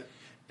see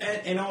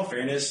that... In all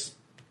fairness...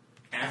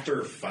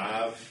 After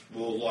 5,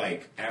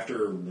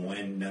 after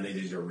 1, none of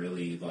these are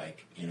really,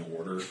 in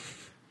order.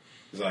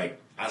 It's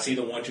like, I see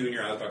the 1, 2 in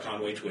Your Eyes by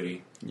Conway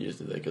Twitty. You just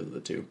did that because of the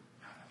 2.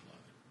 I love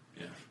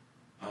it. Yeah.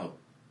 Oh,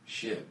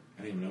 shit.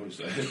 I didn't even notice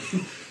that.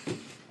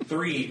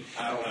 3,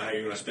 I don't know how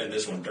you're going to spend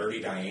this one. Dirty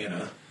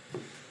Diana.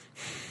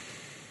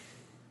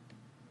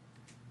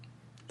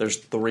 There's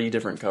 3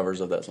 different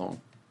covers of that song.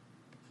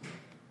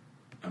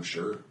 I'm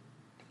sure.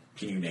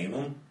 Can you name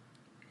them?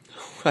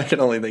 I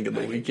can only think of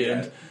The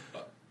Weeknd.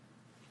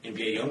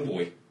 NBA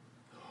Youngboy.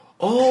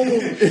 Oh,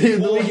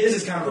 Well, his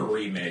is kind of a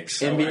remix.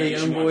 So NBA I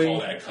guess you want to Youngboy. call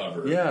that a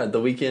cover. yeah, The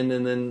Weeknd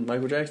and then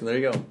Michael Jackson. There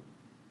you go.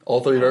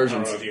 All three I don't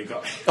versions. know if you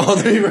call All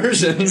three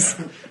versions.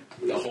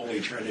 the Holy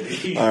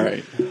Trinity. All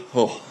right.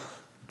 Oh,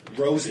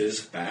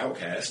 Roses by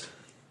Outkast.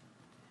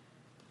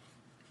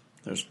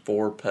 there's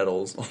 4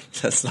 petals.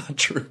 That's not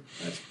true.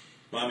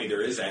 Well, I mean,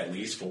 there is at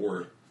least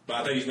 4. But I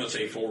thought he was going to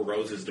say 4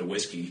 roses to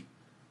whiskey.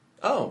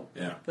 Oh,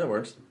 Yeah. that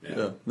works. Yeah.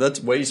 Yeah.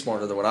 That's way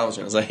smarter than what I was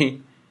going to say.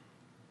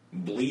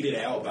 Bleed It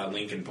Out by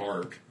Linkin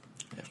Park.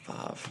 Yeah,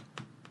 5.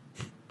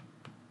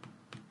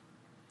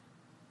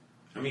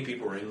 How many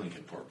people were in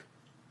Linkin Park?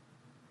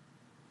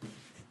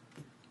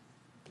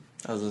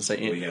 I was going to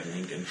say. We have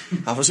Lincoln.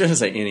 I was going to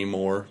say any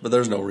more, but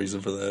there's no reason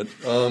for that.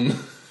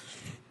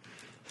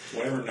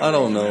 Whatever number I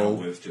don't you come know. out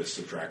with, just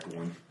subtract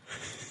 1.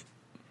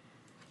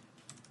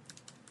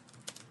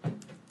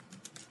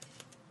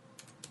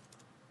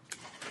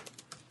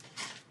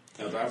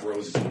 Now, I have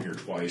Roses on here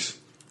twice.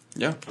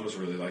 Yeah. I must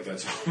really like that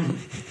song.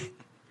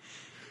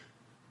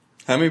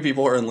 How many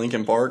people are in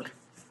Lincoln Park?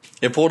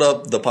 It pulled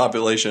up the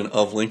population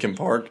of Lincoln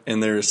Park,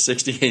 and there is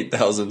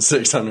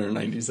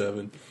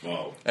 68,697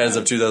 Whoa. as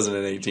of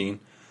 2018.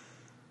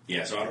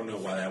 Yeah, so I don't know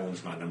why that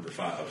one's my number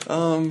 5.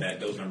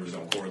 Those numbers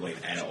don't correlate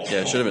at all.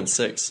 Yeah, it should have been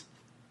 6.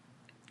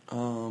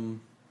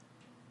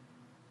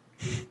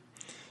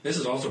 This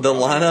is also The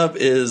probably- lineup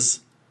is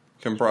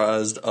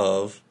comprised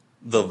of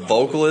the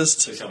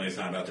vocalist. Please tell me it's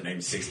not about to name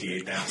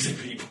 68,000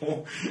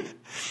 people.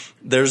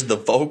 There's the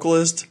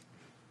vocalist,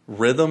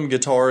 rhythm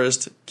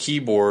guitarist,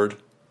 keyboard,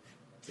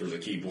 There's a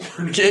keyboard.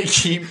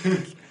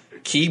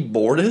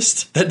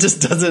 keyboardist. That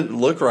just doesn't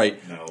look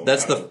right. No,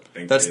 that's I the don't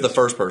think that's it the is.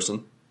 first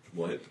person.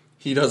 What?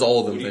 He does all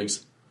of them What do you-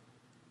 things.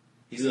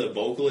 He's a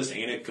vocalist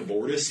and a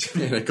keyboardist.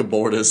 And a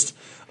keyboardist.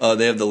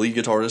 They have the lead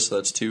guitarist.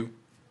 That's 2.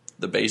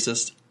 The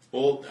bassist,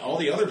 Well, all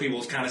the other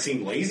people kind of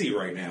seem lazy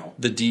right now.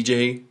 the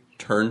DJ,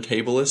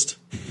 turntablist,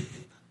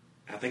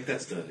 I think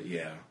that's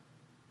yeah.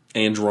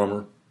 and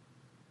drummer.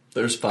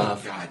 There's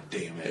 5. God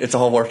damn it. It's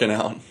all working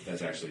out.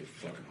 That's actually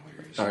fucking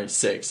hilarious. All right,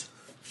 6.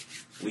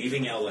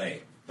 Leaving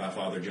L.A. by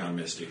Father John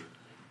Misty.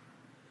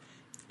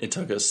 It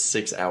took us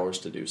 6 hours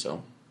to do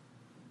so.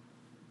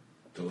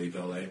 To leave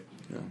L.A.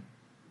 Yeah.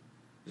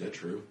 Is that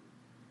true?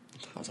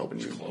 I was hoping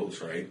It's you.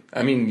 close, right?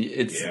 I mean,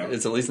 it's Yeah.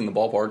 it's at least in the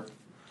ballpark.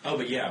 Oh,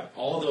 but yeah,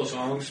 all of those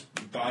songs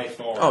by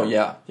far. Oh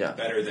yeah, yeah.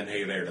 Better than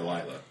Hey There,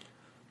 Delilah.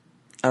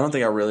 I don't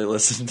think I really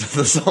listened to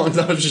the songs.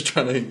 I was just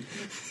trying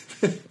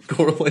to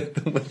correlate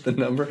them with the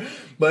number.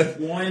 But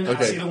One, I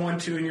okay. see the 1,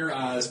 2 in your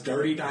eyes.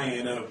 Dirty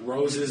Diana,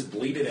 Roses,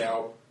 Bleed It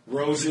Out,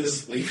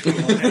 Roses, Leave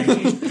It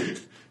Alone.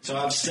 So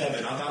I have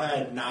 7. I thought I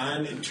had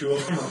 9, and 2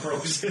 of them are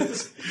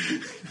Roses.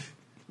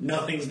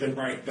 Nothing's been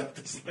right about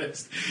this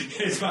list.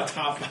 It's my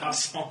top 5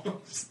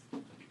 songs.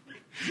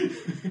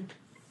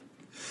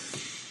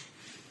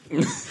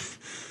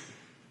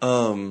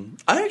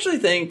 I actually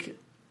think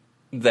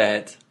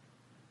that,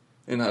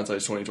 and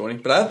hindsight's 2020,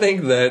 but I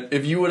think that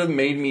if you would have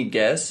made me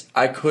guess,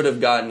 I could have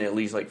gotten at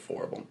least like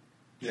 4 of them.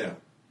 Yeah.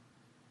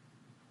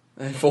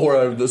 And 4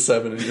 out of the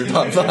 7 in your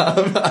top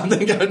 5. I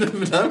think I'd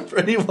have done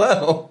pretty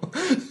well.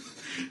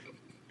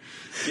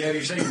 Yeah, if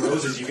you say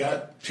Roses, you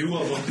got 2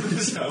 of them,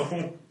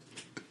 so.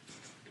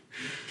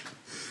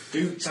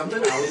 Dude,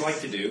 something I would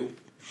like to do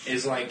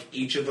is like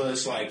each of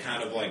us like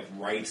kind of like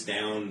writes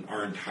down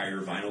our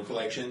entire vinyl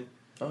collection.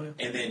 Oh, yeah.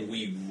 And then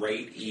we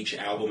rate each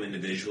album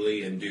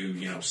individually and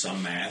do,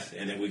 some math,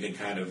 and then we can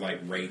kind of like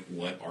rate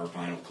what our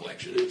vinyl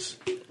collection is.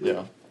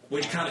 Yeah.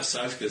 Which kind of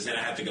sucks because then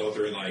I have to go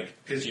through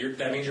because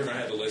that means you're going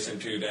to have to listen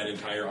to that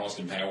entire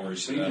Austin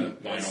Powers vinyl.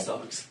 That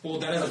sucks. Well,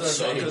 that doesn't That's what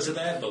suck I'm saying. because of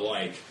that, but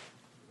like,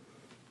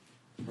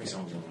 how many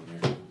songs are on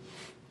there?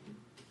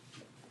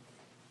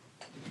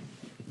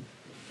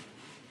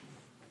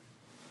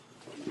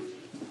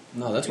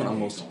 No, that's what I'm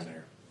most. on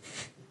there.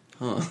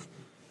 Huh.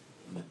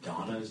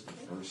 Madonna is the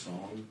first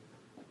song.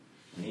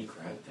 Any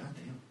crap,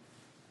 goddamn.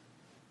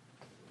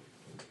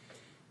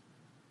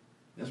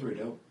 That's pretty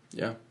dope.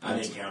 Yeah. I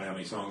didn't count how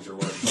many songs there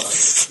were.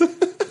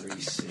 5,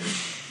 3, 6,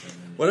 7.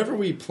 Whatever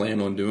we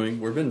plan on doing,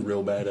 we've been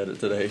real bad at it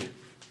today.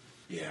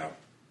 Yeah.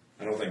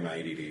 I don't think my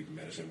ADD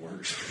medicine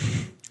works.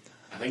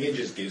 I think it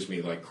just gives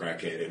me like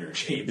crackhead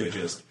energy, but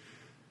just.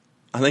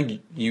 I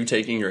think you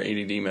taking your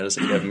ADD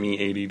medicine gave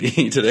me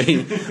ADD today.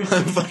 I'm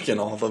fucking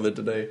off of it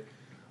today.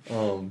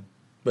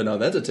 But no,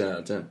 that's a 10 out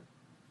of 10.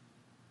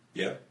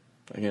 Yeah.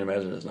 I can't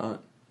imagine it's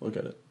not. Look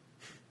at it.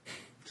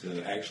 So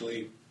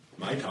actually,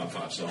 my top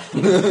 5 songs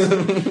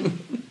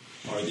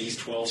are these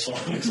 12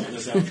 songs on the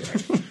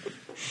soundtrack.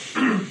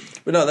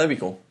 But no, that'd be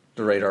cool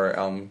to rate our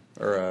album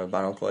or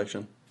vinyl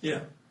collection.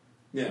 Yeah.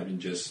 Yeah, I mean,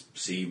 just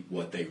see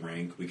what they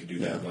rank. We could do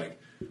that, Yeah. like,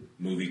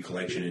 movie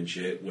collection and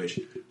shit, which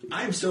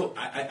I'm still,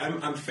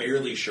 I'm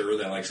fairly sure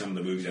that, like, some of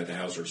the movies at the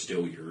house are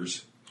still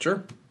yours.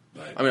 Sure.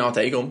 But I mean, I'll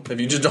take them. If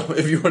you just don't,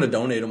 if you want to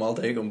donate them, I'll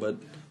take them. But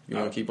if you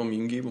want to keep them, you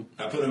can keep them.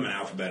 I put them in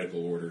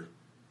alphabetical order.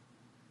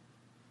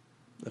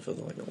 That feels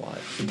like a lot.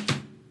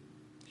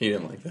 He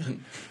didn't like that.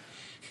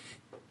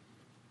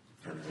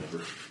 Turn it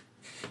over.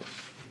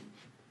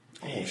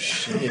 Oh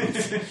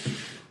shit!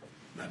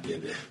 My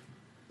baby.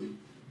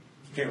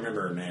 Can't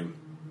remember her name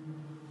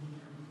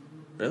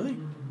Really?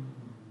 in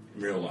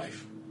real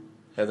life.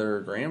 Heather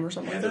Graham or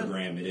something Heather like that?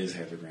 Graham. It is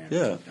Heather Graham. Yeah.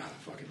 God,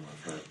 I fucking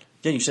love her.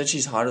 Yeah, you said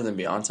she's hotter than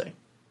Beyonce.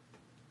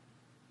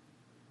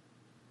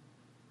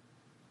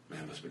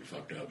 Man, I must have been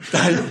fucked up.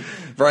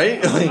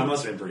 Right? I Like,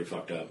 must have been pretty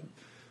fucked up.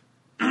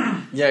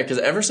 yeah, because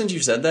ever since you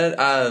said that,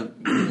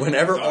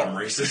 whenever... I thought I'm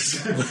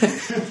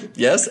racist.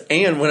 Yes,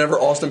 and whenever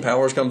Austin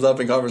Powers comes up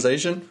in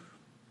conversation,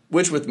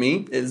 which with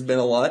me has been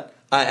a lot,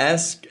 I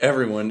ask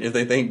everyone if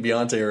they think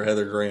Beyonce or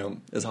Heather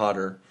Graham is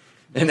hotter.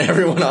 And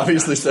everyone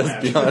obviously says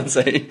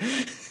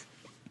Beyonce.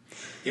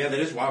 Yeah, that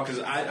is wild,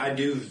 because I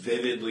do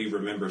vividly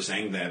remember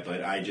saying that,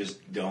 but I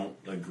just don't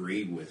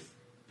agree with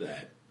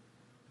that.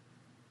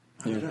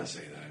 How did I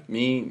say that?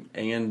 Me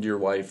and your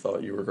wife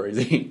thought you were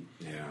crazy.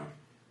 Yeah.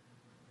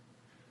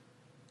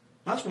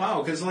 That's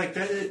wild, because, like,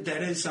 that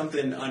is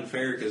something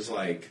unfair, because,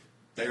 like,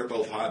 they're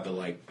both hot, but,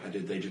 like,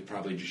 they just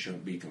probably just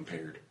shouldn't be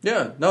compared.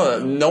 Yeah,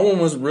 no one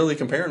was really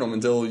comparing them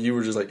until you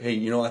were just like,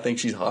 hey, I think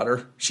she's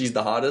hotter. She's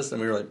the hottest.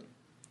 And we were like,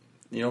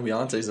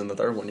 Beyonce's in the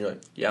third one. You're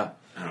like, yeah.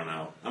 I don't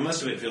know. I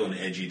must have been feeling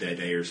edgy that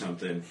day or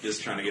something,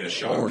 just trying to get a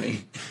shock.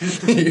 Horny.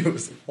 He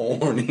was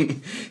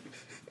horny.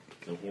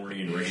 The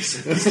horny and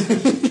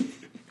racist.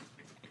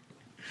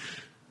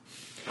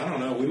 I don't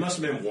know. We must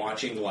have been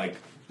watching, like,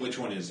 which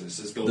one is this?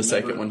 Is the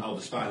second one. Oh,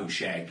 The Spy Who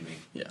Shagged Me.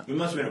 Yeah. We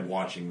must have been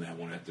watching that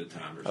one at the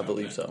time or something. I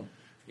believe so.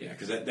 Yeah,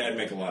 because that'd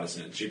make a lot of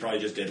sense. She probably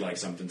just did, like,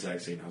 something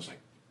sexy, and I was like,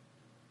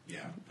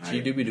 yeah.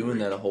 She do be doing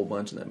that a whole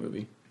bunch in that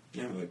movie.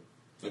 Yeah, like,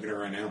 look at her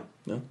right now.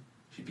 No?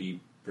 She'd be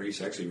pretty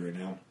sexy right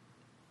now.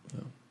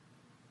 No.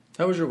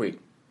 How was your week?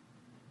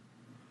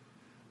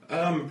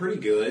 Pretty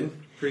good.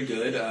 Pretty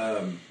good.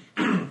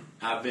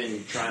 I've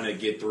been trying to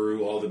get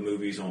through all the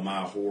movies on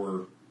my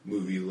horror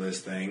movie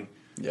list thing.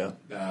 Yeah.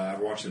 I've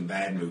watched some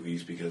bad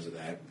movies because of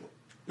that.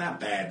 Not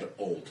bad, but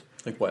old.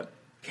 Like what?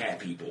 Cat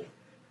People.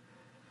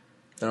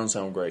 That don't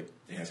sound great.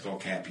 Yeah, it's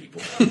called Cat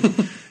People.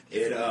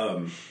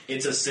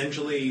 It's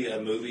essentially a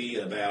movie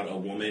about a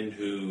woman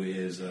who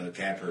is a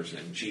cat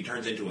person. She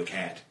turns into a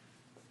cat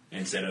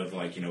instead of,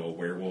 like, a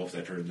werewolf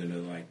that turns into,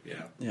 like,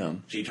 Yeah.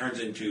 She turns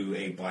into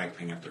a Black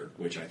Panther,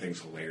 which I think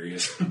is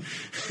hilarious.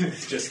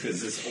 Just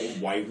because this old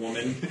white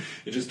woman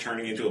is just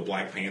turning into a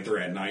Black Panther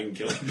at night and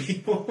killing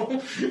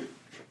people.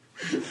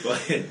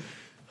 But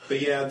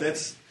yeah,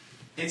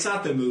 it's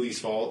not the movie's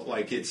fault.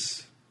 Like,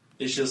 it's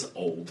just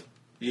old.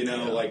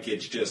 Like,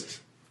 it's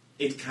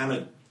kind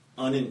of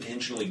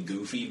unintentionally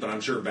goofy, but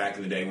I'm sure back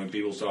in the day when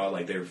people saw it,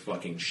 like, they were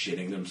fucking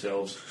shitting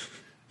themselves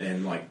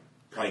and, like,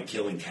 probably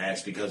killing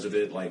cats because of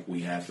it, like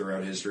we have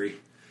throughout history.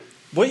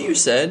 What you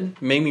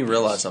said made me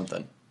realize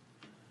something.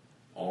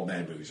 All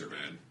bad movies are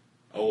bad.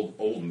 Old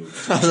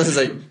movies. I was going to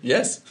say,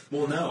 yes.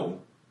 Well, no.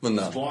 Well,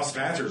 no.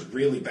 Velocipastor is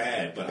really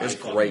bad, but It's I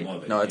fucking great.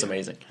 love it. No, it's Yeah.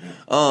 amazing.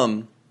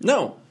 Yeah.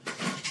 No.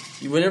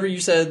 Whenever you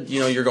said,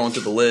 you're going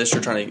through the list,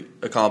 you're trying to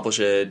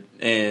accomplish it,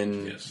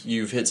 and Yes.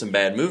 you've hit some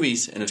bad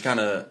movies, and it's kind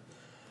of,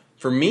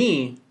 for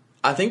me,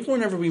 I think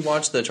whenever we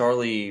watched the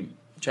Charlie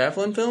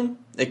Chaplin film,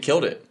 it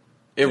killed it.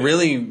 It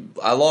really,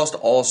 I lost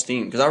all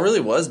steam, because I really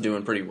was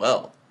doing pretty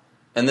well.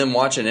 And then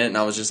watching it, and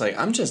I was just like,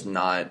 I'm just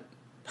not,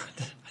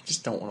 I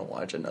just don't want to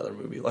watch another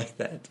movie like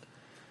that.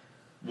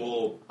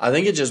 Well, I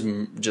think it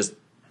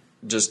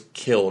just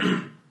killed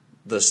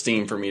the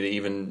steam for me to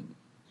even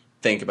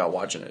think about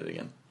watching it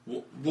again.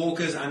 Well,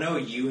 because I know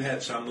you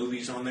have some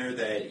movies on there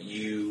that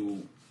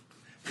you...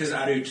 Because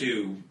I do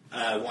too.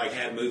 Like,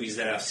 have movies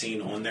that I've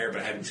seen on there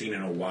but haven't seen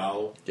in a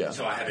while. Yeah.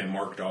 So I haven't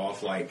marked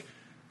off. Like,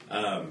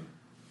 I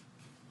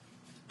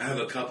have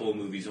a couple of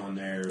movies on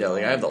there. Yeah,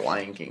 like I have The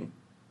Lion King.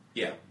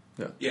 Yeah.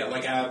 Yeah. Yeah,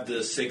 like I have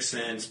The Sixth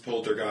Sense,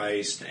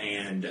 Poltergeist,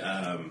 and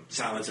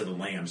Silence of the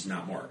Lambs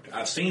not marked.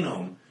 I've seen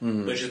them,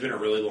 but it's just been a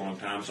really long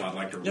time, so I'd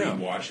like to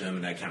rewatch them,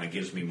 and that kind of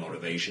gives me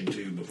motivation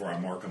too before I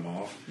mark them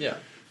off. Yeah.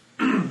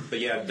 But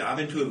yeah, dive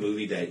into a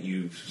movie that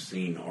you've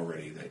seen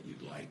already that you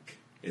like.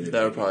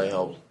 That would probably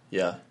help.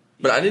 Yeah.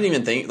 But I didn't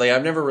even think, like,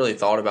 I've never really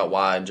thought about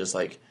why, just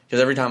like, because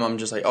every time I'm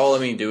just like, oh,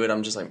 let me do it,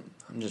 I'm just like,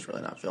 I'm just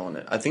really not feeling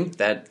it. I think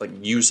that, like,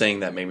 you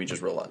saying that made me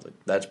just realize, like,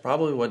 that's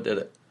probably what did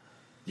it.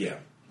 Yeah.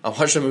 I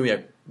watched a movie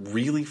I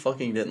really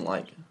fucking didn't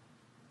like.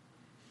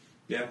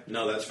 Yeah,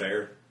 no, that's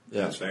fair.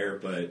 Yeah. That's fair,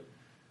 but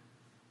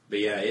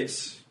yeah,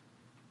 it's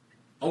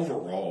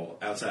overall,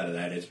 outside of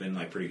that, it's been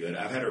like pretty good.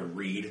 I've had to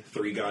read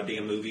 3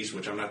 goddamn movies,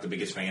 which I'm not the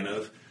biggest fan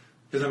of.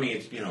 Because, I mean,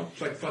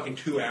 it's like fucking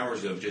 2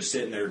 hours of just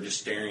sitting there just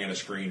staring at a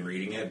screen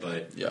reading it,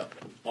 but Yeah.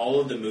 all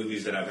of the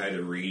movies that I've had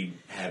to read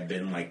have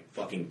been like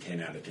fucking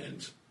 10 out of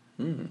 10s.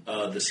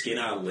 The Skin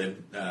I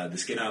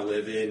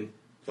Live In,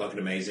 fucking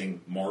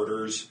amazing.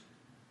 Martyrs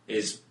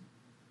is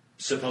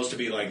supposed to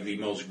be like the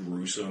most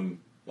gruesome,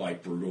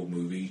 like brutal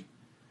movie,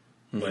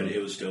 but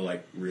it was still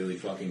like really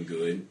fucking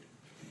good.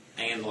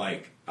 And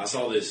like I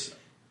saw this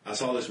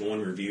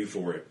one review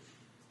for it.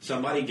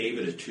 Somebody gave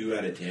it a 2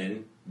 out of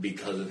 10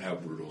 because of how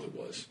brutal it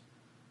was.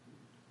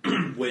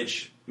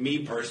 Which,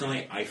 me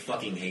personally, I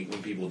fucking hate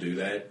when people do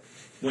that.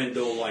 when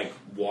they'll like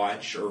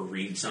watch or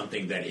read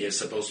something that is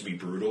supposed to be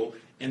brutal,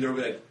 and they'll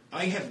be like,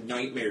 I have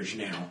nightmares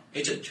now.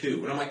 It's a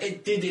 2. And I'm like,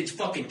 it did its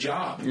fucking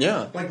job.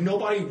 Yeah. Like,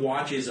 nobody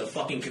watches a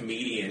fucking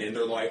comedian and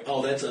they're like,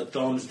 oh, that's a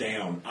thumbs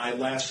down. I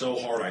laughed so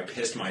hard I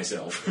pissed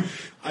myself.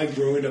 I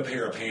ruined a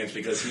pair of pants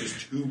because he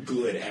was too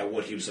good at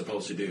what he was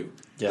supposed to do.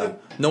 Yeah.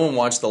 Like, No one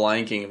watched The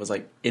Lion King and was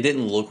like, it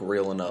didn't look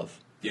real enough.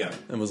 yeah.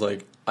 And was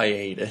like, I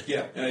hate it.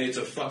 Yeah, it's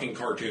a fucking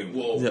cartoon.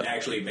 Well, Yeah.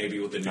 actually, maybe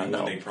with the new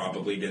one, they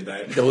probably did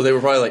that. Well, they were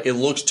probably like, it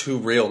looks too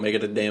real, make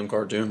it a damn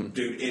cartoon.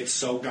 Dude, it's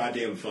so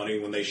goddamn funny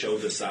when they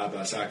showed the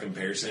side-by-side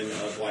comparison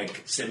of,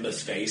 like,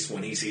 Simba's face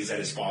when he sees that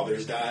his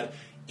father's died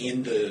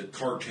in the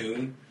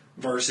cartoon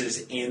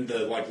versus in the,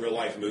 like,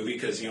 real-life movie.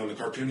 Because, in the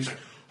cartoon, he's like,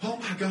 oh,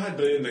 my God.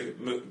 But in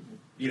the,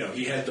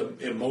 he had the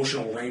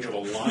emotional range of a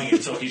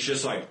lion, so he's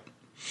just like...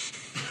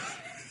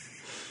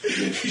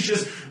 he's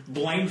just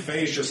blank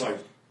face, just like...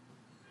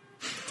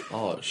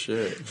 Oh,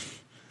 shit.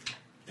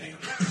 Damn.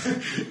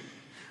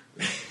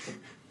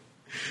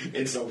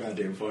 It's so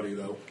goddamn funny,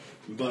 though.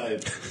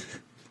 But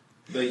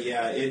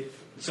yeah,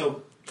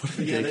 so... What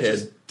a yeah, dickhead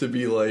just, to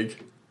be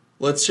like,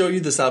 let's show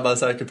you the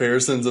side-by-side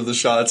comparisons of the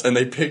shots, and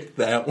they picked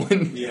that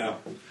one. yeah.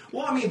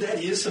 Well, I mean,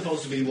 that is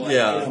supposed to be like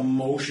Yeah. an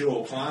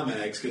emotional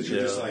climax, because you're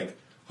Yeah. just like,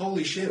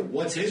 holy shit,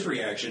 what's his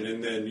reaction?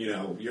 And then,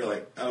 you're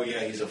like, oh yeah,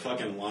 he's a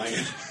fucking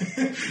lion.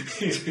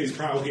 he's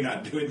probably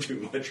not doing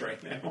too much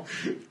right now.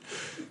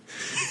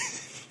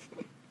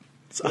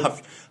 So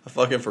I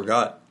fucking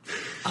forgot.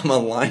 I'm a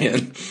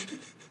lion.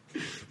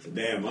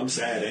 Damn, I'm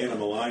sad and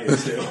I'm a lion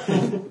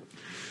still.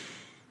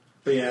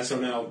 But yeah, so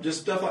now,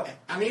 just stuff like,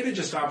 I need to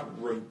just stop,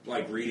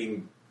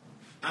 reading.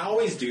 I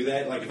always do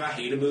that. Like, if I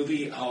hate a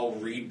movie, I'll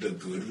read the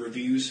good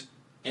reviews.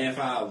 And if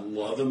I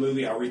love a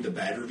movie, I'll read the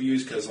bad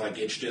reviews, because, like,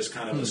 it's just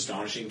kind of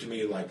astonishing to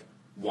me, like,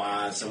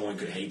 why someone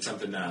could hate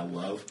something that I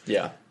love.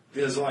 Yeah.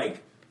 Because,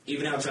 like,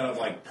 even outside of,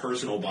 like,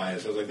 personal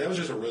bias, I was like, that was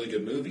just a really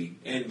good movie.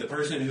 And the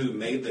person who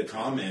made the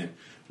comment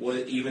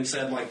even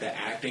said, like, the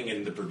acting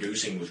and the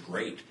producing was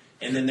great.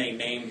 And then they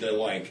named the,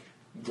 like,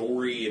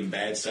 gory and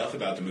bad stuff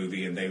about the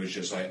movie, and they was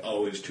just like,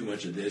 oh, it was too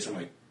much of this. I'm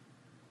like,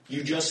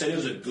 you just said it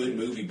was a good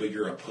movie, but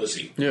you're a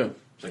pussy. Yeah.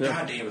 It's like,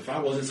 God damn, if I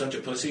wasn't such a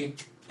pussy,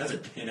 that's a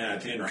 10 out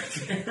of 10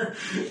 right there.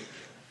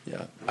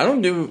 Yeah. I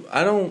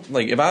don't,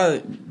 like, if I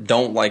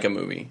don't like a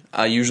movie,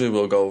 I usually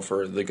will go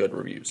for the good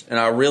reviews. And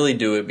I really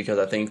do it because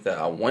I think that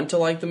I want to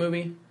like the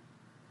movie.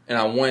 And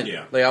I want,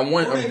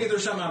 or maybe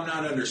there's something I'm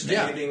not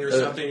understanding or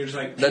something. You're just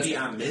like, maybe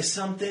I missed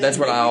something. That's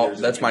what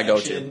that's my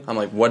connection. go-to. I'm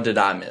like, what did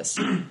I miss?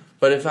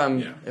 But if I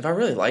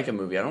really like a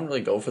movie, I don't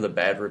really go for the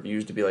bad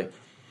reviews to be like,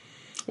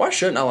 why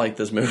shouldn't I like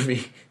this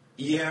movie?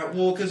 Yeah,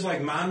 well, because,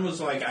 like, mine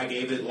was, like, I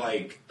gave it,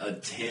 like, a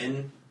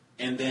 10,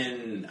 and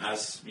then,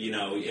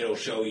 it'll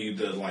show you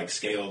the, like,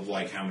 scale of,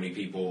 like, how many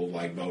people,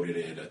 like, voted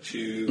it a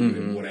 2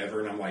 and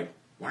whatever, and I'm like,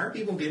 why are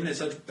people giving it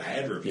such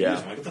bad reviews? Yeah.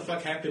 I'm like, what the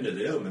fuck happened to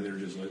them? And they're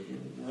just like,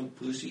 well,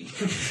 pussy.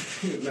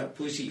 That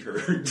pussy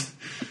hurt.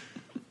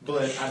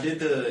 But I did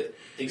the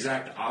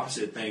exact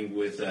opposite thing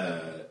with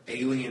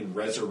Alien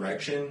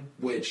Resurrection,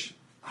 which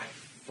I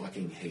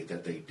fucking hate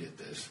that they did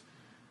this.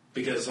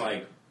 Because,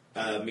 like,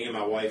 me and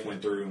my wife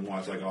went through and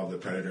watched, like, all the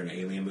Predator and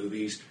Alien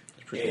movies.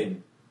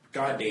 And,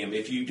 goddamn,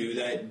 if you do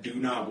that, do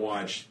not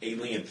watch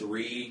Alien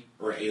 3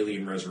 or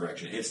Alien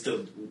Resurrection. It's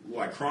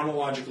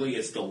chronologically,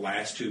 it's the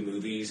last 2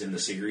 movies in the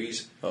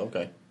series. Oh,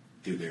 okay.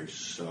 Dude, they're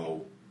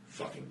so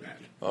fucking bad.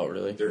 Oh,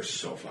 really? They're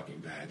so fucking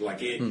bad.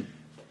 Like,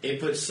 it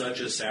puts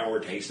such a sour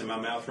taste in my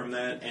mouth from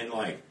that. And,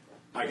 like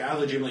I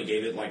legitimately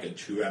gave it, like, a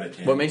 2 out of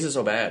 10. What makes it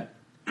so bad?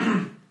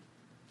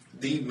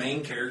 The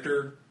main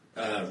character,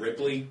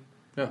 Ripley...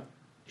 Yeah.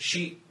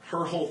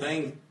 Her whole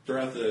thing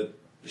throughout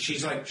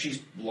she's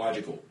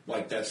logical.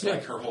 Like, that's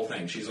like her whole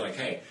thing. She's like,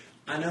 hey,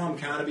 I know I'm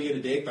kind of being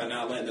a dick by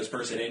not letting this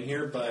person in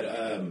here,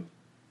 but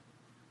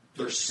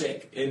they're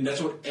sick. And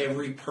that's what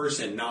every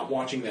person not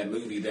watching that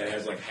movie that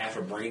has like half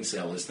a brain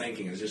cell is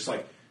thinking. Is just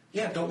like,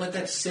 yeah, don't let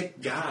that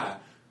sick guy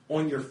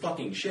on your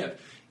fucking ship.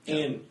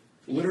 And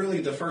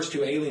literally the first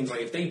 2 aliens,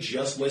 like, if they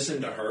just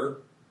listened to her,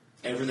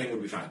 everything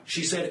would be fine.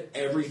 She said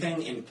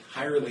everything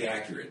entirely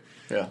accurate.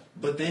 Yeah.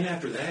 But then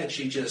after that,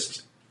 she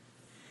just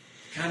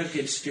kind of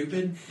gets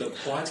stupid. The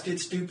plots get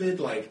stupid.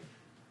 Like,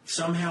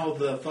 somehow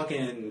the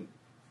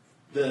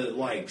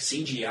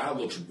CGI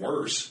looks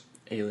worse.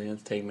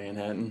 Aliens take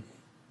Manhattan.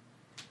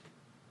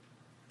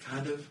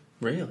 Kind of.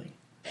 Really?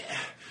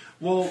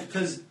 Well,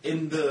 because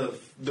in the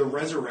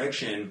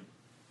Resurrection,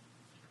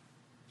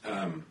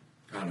 kind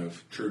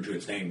of true to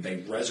its name, they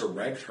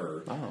resurrect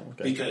her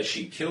because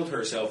she killed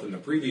herself in the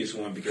previous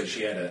one because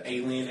she had an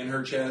alien in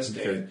her chest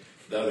and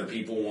the other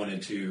people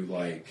wanted to,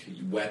 like,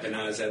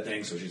 weaponize that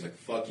thing, so she's like,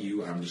 fuck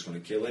you, I'm just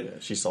going to kill it. Yeah,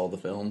 she saw the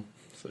film,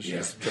 so she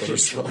just killed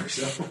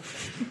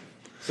herself.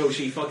 So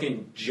she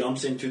fucking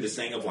jumps into this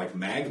thing of, like,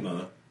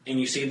 magma, and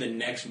you see the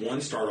next one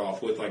start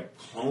off with, like,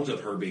 clones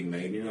of her being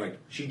made, and you're like,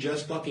 she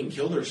just fucking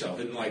killed herself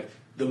in, like,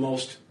 the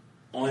most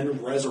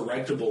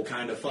unresurrectable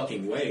kind of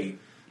fucking way.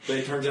 But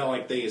it turns out,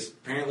 like, they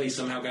apparently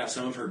somehow got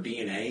some of her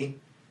DNA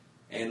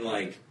and,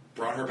 like,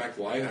 brought her back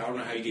to life. I don't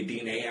know how you get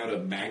DNA out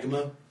of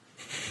magma.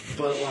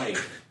 But, like,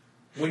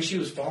 when she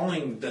was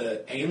falling,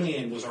 the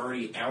alien was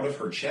already out of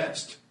her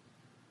chest.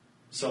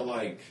 So,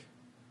 like,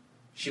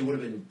 she would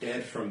have been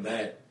dead from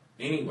that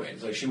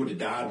anyways. Like, she would have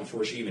died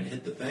before she even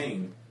hit the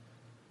thing.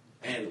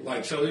 And,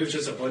 like, so it was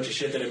just a bunch of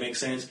shit that didn't make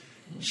sense.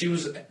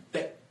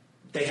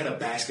 They had a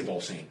basketball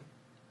scene.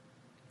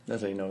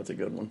 That's how you know it's a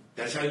good one.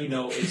 That's how you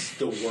know it's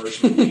the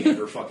worst movie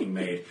ever fucking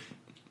made.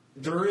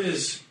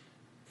 There's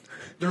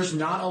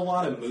not a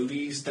lot of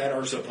movies that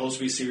are supposed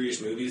to be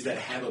serious movies that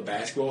have a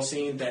basketball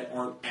scene that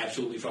aren't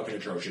absolutely fucking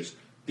atrocious.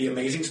 The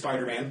Amazing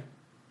Spider-Man,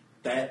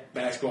 that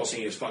basketball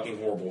scene is fucking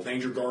horrible. With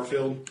Andrew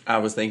Garfield. I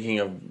was thinking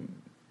of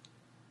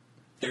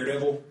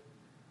Daredevil.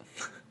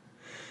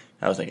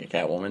 I was thinking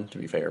Catwoman, to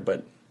be fair,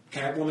 but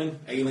Catwoman,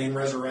 Alien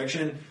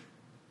Resurrection,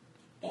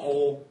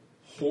 all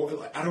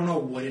I don't know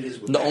what it is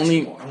with the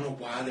basketball. I don't know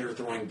why they're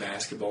throwing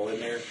basketball in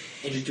there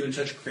and just doing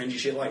such cringy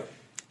shit. Like,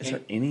 is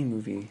there any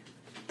movie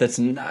that's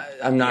not?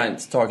 I'm not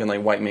talking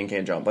like White Men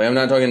Can't Jump. Like, I'm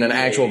not talking an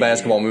actual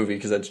basketball movie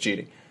because that's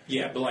cheating.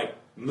 Yeah, but like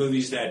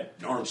movies that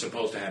aren't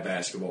supposed to have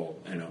basketball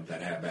in them,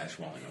 that have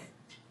basketball in them,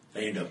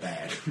 they end up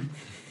bad.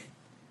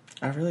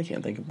 I really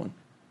can't think of one.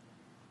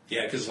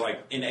 Yeah, because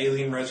like in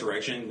Alien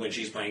Resurrection, when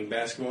she's playing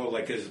basketball,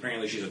 like because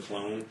apparently she's a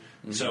clone,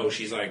 so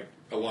she's like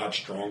a lot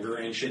stronger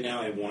and shit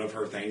now. And one of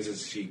her things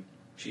is she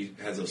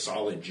has a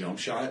solid jump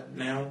shot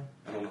now.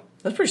 I don't know.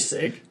 That's pretty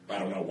sick. I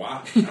don't know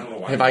why. I don't know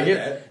why. If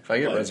I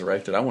get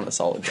resurrected, I want a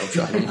solid jump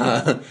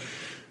shot.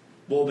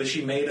 Well, but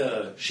she made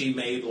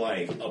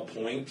like a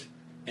point,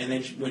 and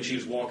then when she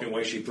was walking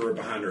away, she threw it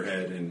behind her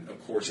head, and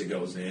of course it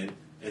goes in.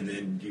 And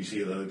then you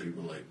see the other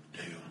people like,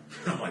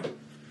 damn. I'm like,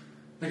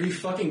 are you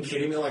fucking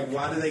kidding me? Like,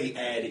 why do they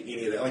add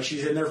any of that? Like,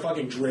 she's in there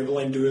fucking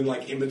dribbling, doing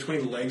like in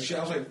between legs shit. I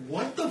was like,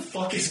 what the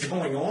fuck is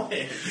going on?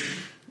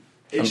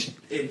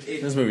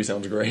 This movie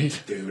sounds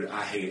great, dude.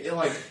 I hate it.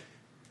 Like,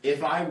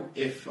 if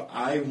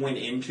I went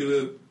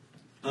into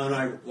it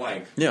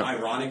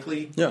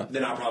ironically,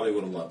 then I probably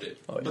would have loved it.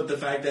 Oh, yeah. But the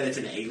fact that it's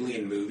an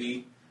alien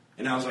movie,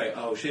 and I was like,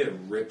 oh shit,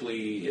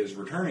 Ripley is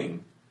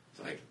returning.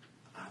 It's like,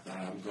 I thought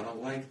I'm gonna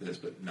like this,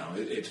 but no,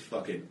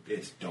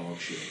 it's dog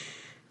shit.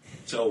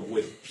 So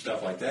with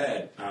stuff like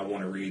that, I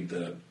want to read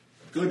the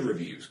good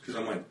reviews because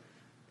I'm like,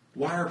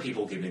 why are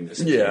people giving this?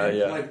 Yeah.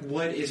 Like,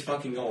 what is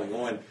fucking going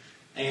on?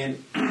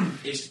 And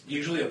it's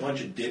usually a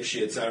bunch of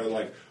dipshits that are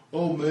like,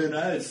 oh man,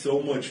 I had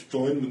so much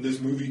fun when this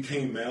movie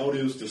came out.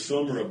 It was the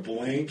summer of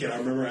blank, and I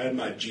remember I had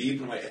my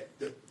Jeep. And I'm like,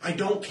 I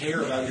don't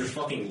care about your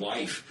fucking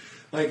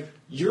life. Like,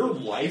 your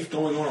life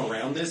going on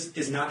around this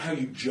is not how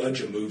you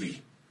judge a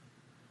movie.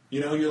 You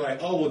know, you're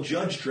like, oh, well,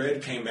 Judge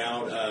Dredd came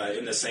out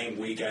in the same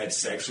week I had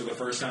sex for the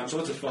first time, so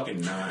it's a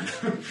fucking 9.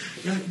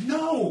 You're like,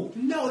 no,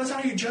 that's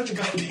not how you judge a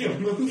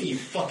goddamn movie, you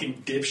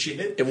fucking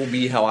dipshit. It will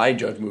be how I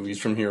judge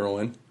movies from here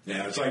on.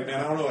 Yeah, it's like,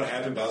 man, I don't know what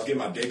happened, but I was getting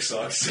my dick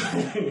sucked,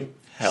 so...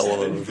 Hell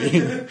of a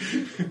movie.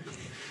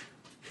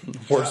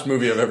 Worst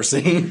movie I've ever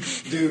seen.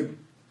 Dude,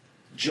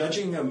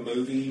 judging a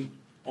movie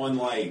on,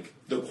 like,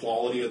 the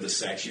quality of the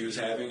sex she was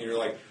having, and you're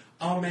like,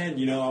 oh, man,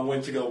 you know, I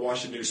went to go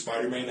watch the new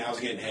Spider-Man, and I was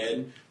getting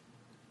head.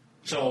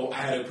 So I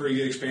had a pretty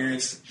good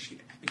experience.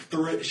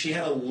 She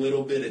had a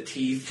little bit of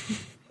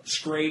teeth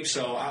scrape,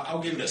 so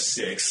I'll give it a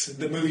 6.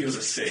 The movie was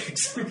a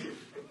 6.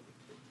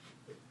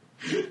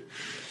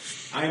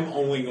 I am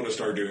only going to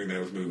start doing that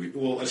with movies.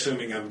 Well,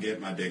 assuming I'm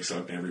getting my dick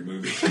sucked in every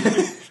movie.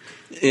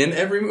 In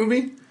every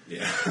movie?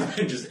 Yeah,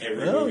 just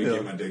every movie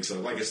get my dick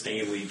sucked. Like a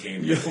Stan Lee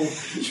cameo.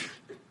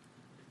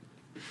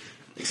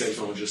 Except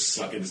someone just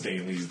sucking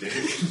Stan Lee's dick.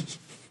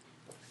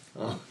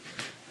 Oh.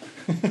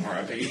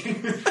 R.I.P.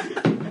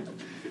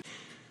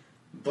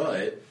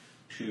 But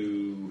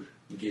to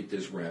get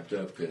this wrapped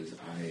up, because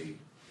I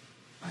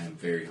am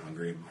very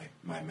hungry.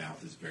 My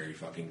mouth is very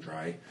fucking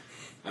dry.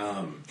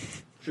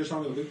 What's your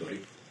song of the week,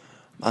 buddy?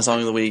 My song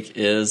of the week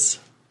is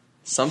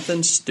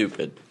Something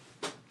Stupid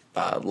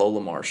by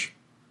Lola Marsh.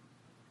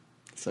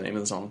 That's the name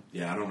of the song.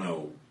 Yeah, I don't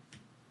know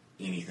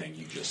anything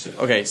you just said.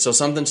 Okay, so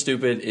Something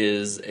Stupid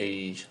is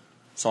a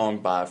song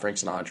by Frank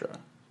Sinatra.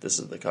 This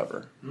is the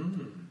cover.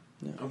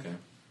 Yeah. Okay.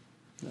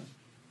 Yeah.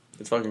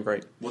 It's fucking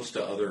great. What's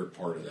the other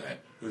part of that?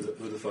 Who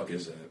the fuck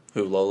is that?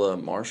 Who, Lola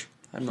Marsh?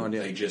 I have no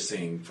idea. They just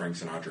sing Frank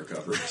Sinatra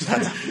covers.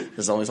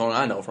 It's the only song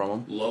I know from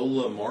him.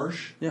 Lola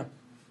Marsh? Yeah.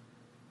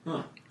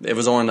 Huh. It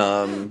was on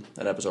an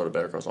episode of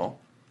Better Call Saul.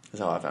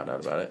 That's how I found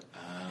out about it.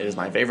 It is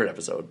my favorite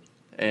episode.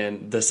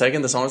 And the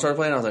second the song started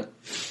playing, I was like,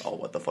 oh,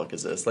 what the fuck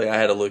is this? Like, I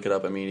had to look it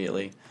up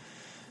immediately.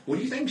 What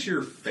do you think's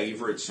your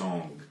favorite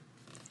song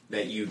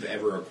that you've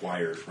ever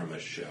acquired from a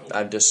show?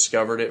 I've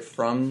discovered it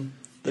from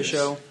the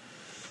show.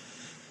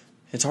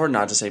 It's hard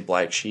not to say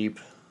Black Sheep.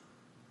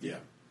 Yeah.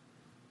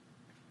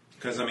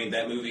 Because, I mean,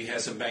 that movie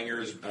has some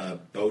bangers.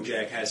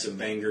 BoJack has some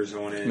bangers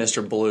on it.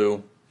 Mr.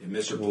 Blue. And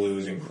Mr. Blue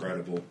is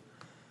incredible.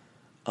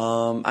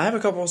 I have a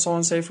couple of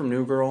songs saved from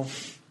New Girl.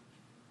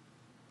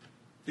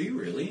 Do you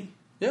really?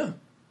 Yeah.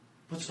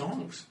 What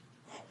songs?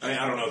 I mean,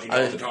 I don't know if you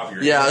know off the top of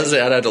your head.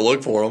 Yeah, I'd have to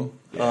look for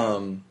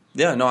them.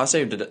 Yeah. I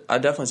saved it. I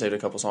definitely saved a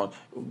couple songs.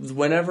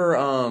 Whenever,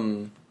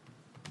 I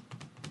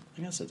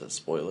guess it's a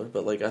spoiler,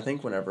 but like I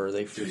think whenever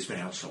they, Dude, it's been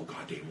out so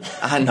goddamn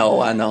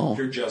long. I know.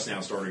 You're just now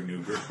starting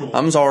New Girl.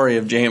 I'm sorry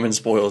if Jammin'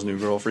 spoils New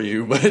Girl for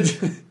you, but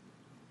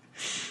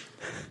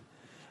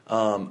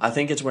I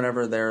think it's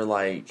whenever they're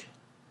like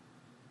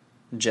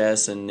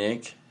Jess and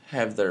Nick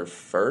have their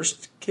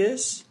first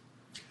kiss.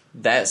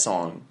 That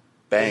song,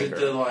 banger.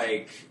 Is it the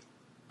like?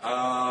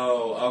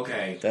 Oh,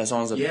 okay. That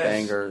song's a Yes.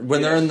 banger.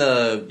 When Yes. they're in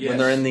the Yes. when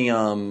they're in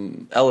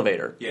the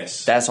elevator.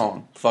 Yes. That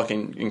song,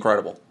 fucking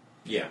incredible.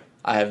 Yeah.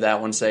 I have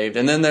that one saved,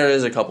 and then there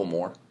is a couple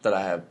more that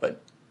I have, but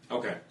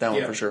Okay. that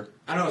one Yeah. for sure.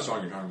 I know what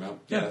song you're talking about.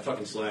 Yeah, that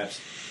fucking slaps.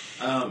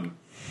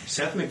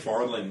 Seth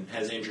MacFarlane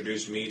has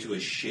introduced me to a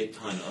shit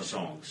ton of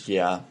songs.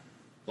 Yeah,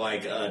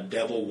 Like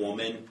Devil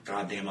Woman.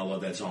 God damn, I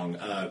love that song.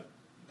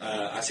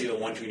 I See the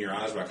One Two in Your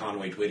Eyes by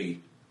Conway Twitty.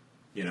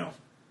 You know.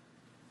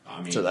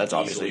 I mean, So that's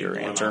obviously easily your one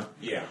of answer.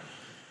 yeah.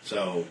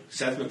 So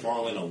Seth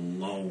MacFarlane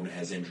alone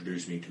has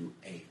introduced me to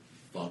a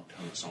fuck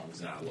ton of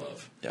songs that I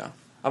love. yeah.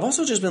 I've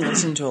also just been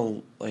listening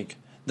to like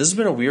this has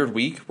been a weird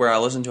week where I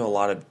listen to a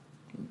lot of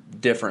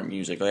different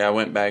music. Like I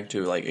went back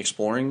to like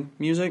exploring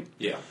music.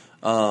 Yeah.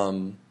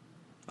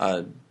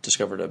 I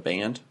discovered a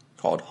band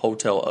called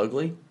Hotel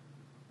Ugly.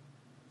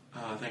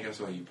 I think I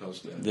saw you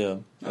post that. Yeah,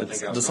 I it's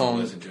think I the was going song.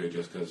 to listen to it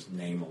just because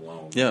name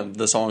alone. Yeah,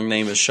 the song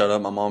name is "Shut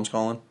Up, My Mom's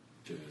Calling."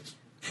 Dude, it's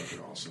fucking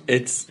awesome.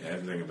 It's Yeah,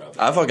 everything about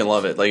that. I fucking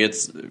love it. Like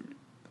it's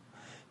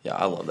yeah,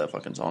 I love that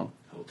fucking song.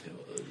 Hotel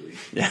Ugly.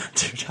 Yeah,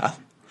 dude,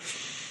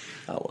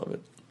 I love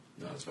it.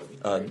 No, it's fucking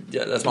great.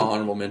 Yeah, that's my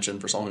honorable mention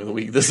for song of the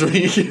week this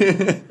week.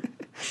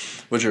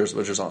 What's your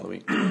song of the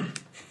week?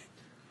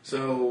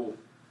 So,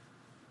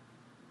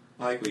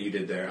 I like what you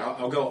did there.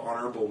 I'll go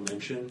honorable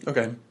mention.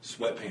 Okay.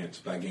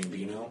 Sweatpants by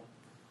Gambino.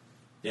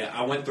 Yeah,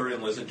 I went through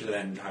and listened to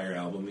that entire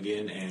album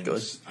again, and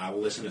Good. I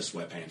listened to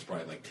Sweatpants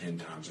probably like 10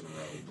 times in a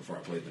row before I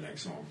played the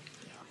next song.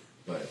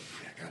 But,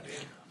 yeah,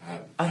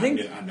 goddamn.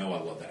 I know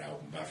I love that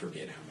album, but I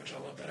forget how much I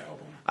love that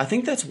album. I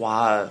think that's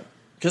why,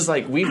 because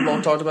like we've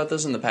both talked about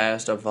this in the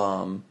past of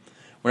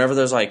whenever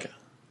there's like,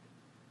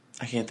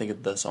 I can't think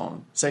of the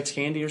song, Sex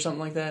Candy or something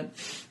like that.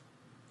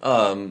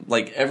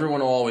 Like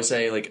everyone will always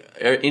say like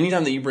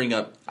anytime that you bring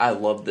up I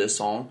love this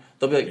song,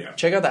 they'll be like, Yeah.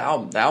 check out the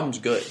album. The album's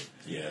good.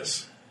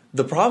 Yes.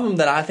 The problem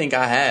that I think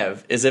I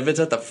have is if it's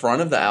at the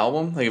front of the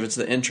album, like if it's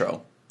the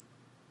intro,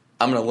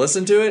 I'm gonna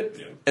listen to it,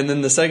 Yeah. and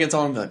then the second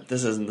song, I'm like,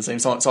 this isn't the same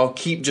song, so I'll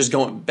keep just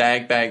going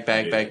back.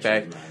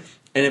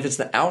 And if it's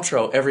the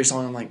outro, every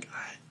song I'm like,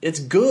 it's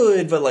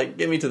good, but like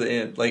get me to the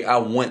end. Like I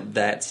want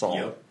that song.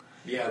 Yep.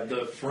 Yeah,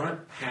 the front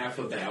half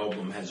of the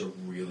album has a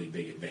really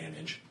big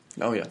advantage.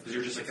 Oh yeah, Because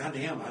you're just like, God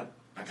damn,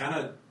 I kind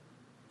of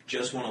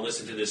just want to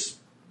listen to this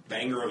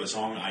banger of a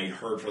song I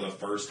heard for the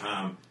first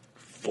time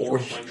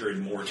 400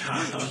 more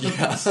times.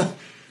 yeah.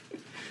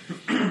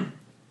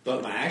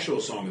 But my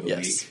actual song of the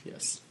week,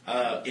 yes.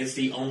 it's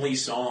the only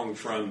song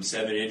from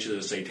 7 Inches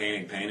of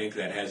Satanic Panic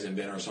that hasn't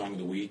been our song of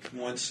the week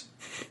once.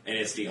 And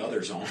it's the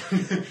other song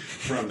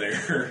from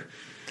there.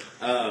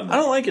 I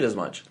don't like it as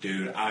much.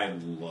 Dude, I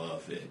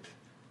love it.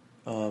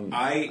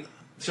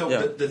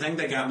 Yeah. The thing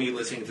that got me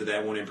listening to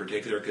that one in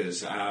particular,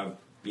 because I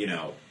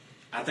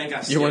think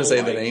I still You want to say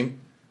the like- name?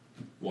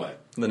 What?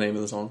 The name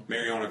of the song?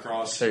 Mary on a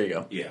Cross? There you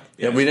go. Yeah.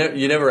 Yeah,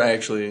 you never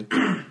actually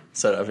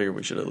said it. I figured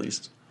we should at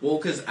least. Well,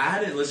 because I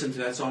hadn't listened to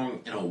that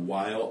song in a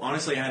while.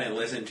 Honestly, I hadn't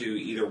listened to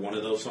either one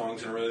of those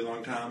songs in a really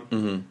long time.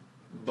 Mm-hmm.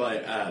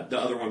 But the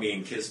other one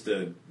being Kiss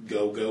the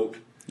Go-Goat.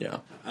 Yeah.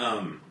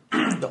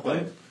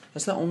 But,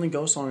 That's the only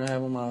Ghost song I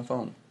have on my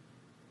phone.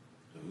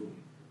 ooh,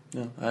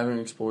 Yeah, I haven't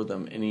explored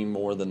them any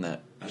more than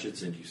that. I should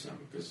send you some,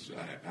 because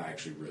I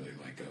actually really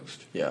like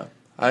Ghost. Yeah.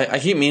 I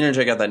keep meaning to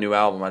check out that new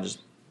album. I just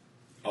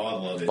Oh, I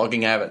love it.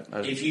 fucking haven't.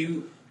 If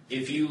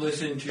you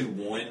listen to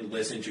one,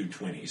 listen to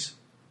 20s.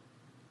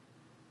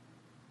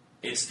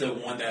 It's the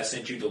one that I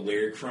sent you the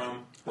lyric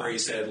from, where he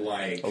said,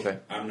 like, Okay.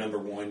 I'm number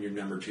one, you're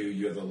number two,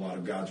 you have a lot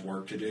of God's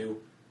work to do.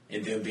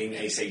 And them being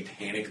a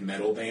satanic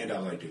metal band, I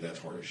was like, dude, that's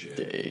hard as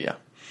shit. yeah.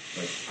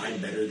 Like,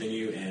 I'm better than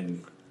you,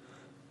 and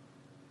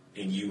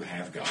you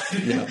have God.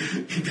 Yeah.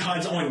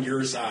 God's on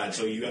your side,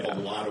 so you have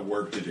a lot of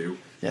work to do.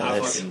 Yeah, I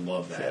that's- fucking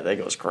love that. Yeah, that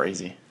goes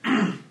crazy.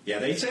 Yeah,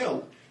 they say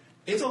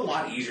it's a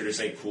lot easier to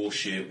say cool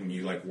shit when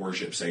you like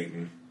worship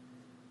Satan.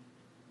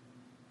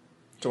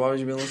 So why would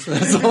you be listening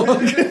to that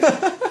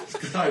song?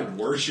 Because I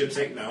worship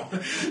Satan. No.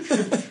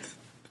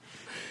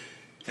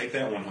 Take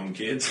that one home,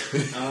 kids.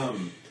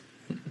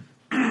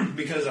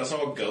 Because I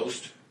saw a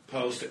Ghost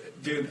post.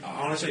 Dude,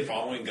 honestly,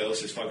 following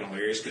Ghost is fucking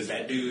hilarious because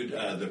that dude,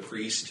 the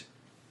priest,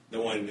 the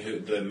one who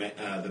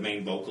the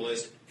main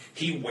vocalist,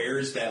 he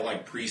wears that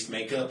like priest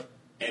makeup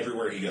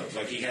everywhere he goes.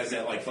 Like he has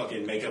that like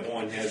fucking makeup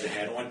on, has the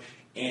hat on,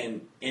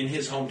 and in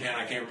his hometown,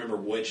 I can't remember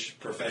which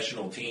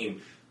professional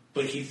team,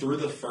 but he threw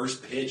the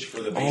first pitch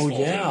for the baseball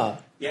yeah.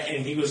 team. Yeah,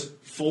 and he was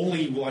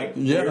fully like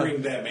Yeah.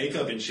 wearing that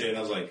makeup and shit. And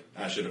I was like,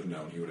 I should have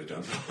known he would have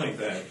done something like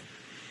that.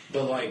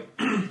 But like,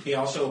 he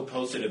also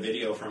posted a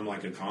video from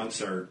like a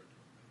concert,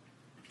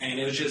 and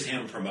it was just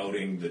him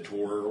promoting the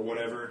tour or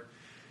whatever.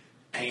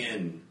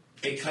 And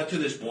it cut to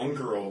this one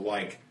girl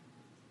like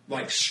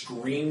like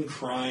scream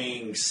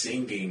crying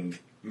singing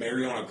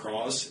Mary on a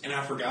Cross, and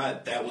I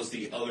forgot that was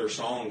the other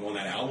song on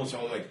that album. So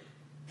I was like,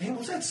 man,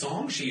 what's that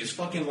song she is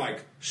fucking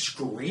like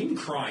scream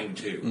crying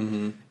to?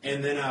 Mm-hmm.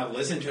 And then I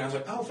listened to it, I was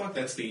like, oh fuck,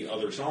 that's the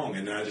other song.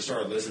 And then I just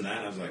started listening to that,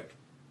 and I was like,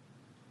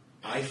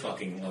 I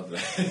fucking love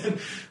that.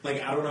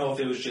 Like, I don't know if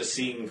it was just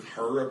seeing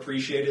her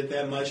appreciate it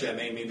that much that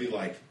made me be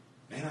like,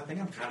 man, I think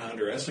I'm kind of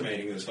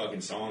underestimating this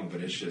fucking song, but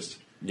it's just,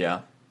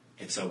 Yeah.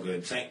 it's so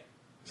good.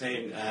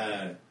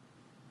 Saying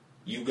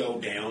you go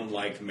down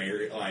like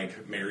Mary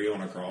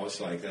on a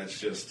Cross, like that's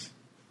just,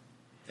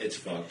 it's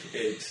fucked.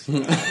 It's I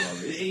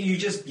love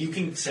it. You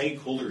can say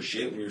cooler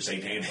shit when you're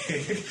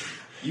satanic.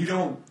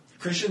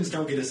 Christians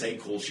don't get to say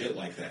cool shit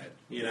like that,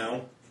 you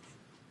know?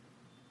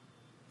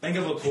 Think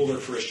of a cooler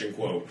Christian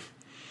quote.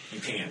 You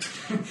can't.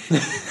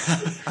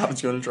 I was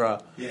going to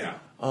try. Yeah.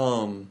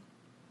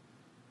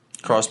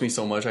 Cross me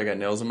so much I got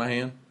nails in my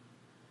hand.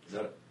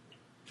 That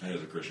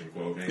is a Christian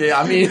quote. Man. Yeah,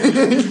 I mean,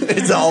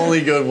 it's the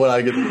only good one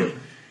I could think of.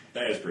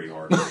 That is pretty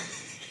hard.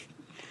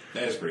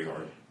 That is pretty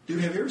hard. Dude,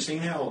 have you ever seen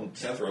how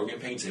Seth Rogen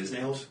paints his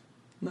nails?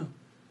 No.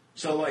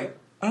 So, like...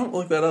 I don't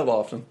look that up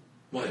often.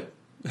 What?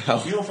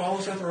 How? You don't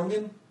follow Seth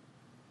Rogen?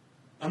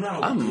 I'm not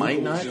on I Google,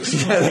 might not.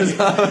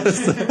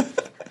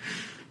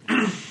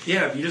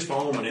 Yeah, if you just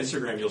follow him on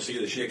Instagram, you'll see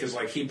the shit. Because,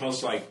 like, he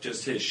posts, like,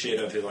 just his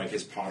shit of his, like,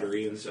 his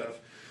pottery and stuff.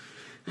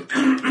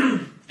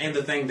 And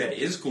the thing that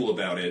is cool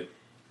about it,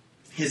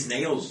 his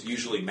nails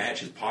usually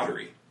match his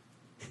pottery.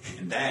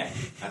 And that,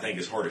 I think,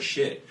 is hard as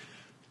shit.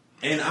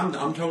 And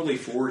I'm totally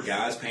for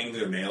guys painting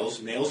their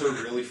nails. Nails are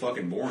really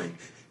fucking boring.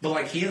 But,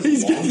 like, he has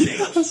long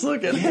nails.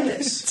 Look at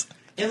yes.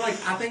 And, like,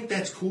 I think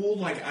that's cool.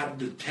 Like,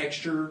 the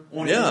texture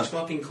on it is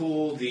fucking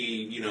cool. The,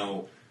 you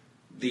know...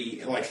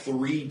 The, like,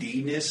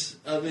 3D-ness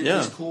of it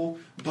is cool,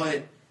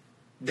 but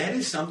that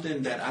is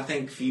something that I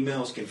think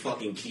females can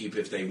fucking keep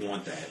if they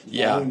want that.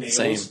 Long nails.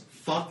 Same.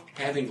 Fuck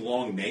having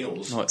long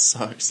nails. No, it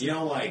sucks. You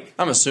know, like...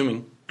 I'm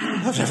assuming.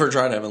 I've never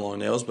tried having long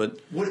nails, but...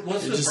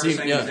 What's the first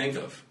thing you think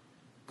of?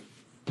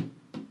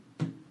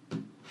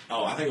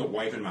 Oh, I think of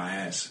wiping my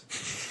ass.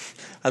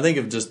 I think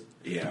of just...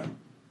 Yeah.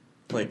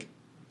 Like...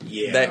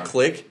 Yeah. That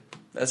click...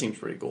 That seems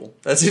pretty cool.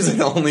 That seems like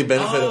the only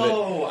benefit of it.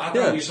 Oh, I thought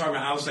you were talking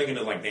about... I was thinking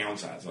of, like,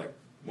 downsides, like...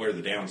 What are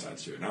the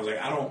downsides to it? And I was like,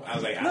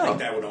 I think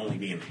that would only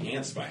be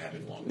enhanced by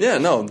having long nails. Yeah,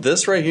 no,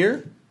 this right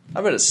here,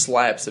 I bet it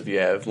slaps if you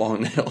have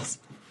long nails.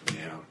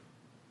 Yeah.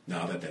 No,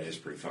 I bet that is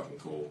pretty fucking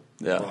cool.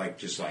 Yeah. Or like,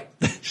 just like,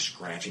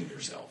 scratching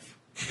yourself.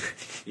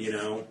 You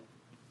know?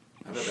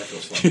 I bet that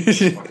feels fucking...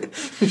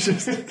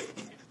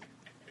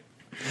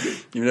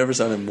 You've never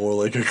sounded more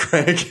like a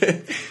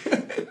crackhead.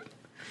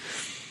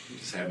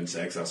 Just having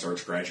sex, I start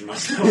scratching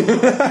myself.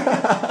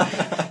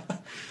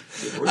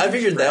 I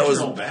figured that was...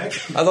 Back?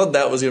 I thought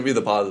that was going to be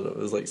the positive. It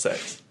was like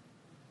sex.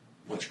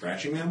 What,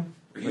 scratching them?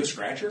 Are you a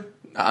scratcher?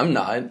 I'm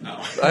not.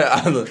 No.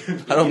 I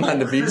don't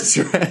mind to be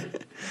scratched.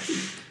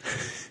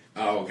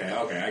 Oh, okay, I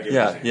get what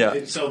you're saying.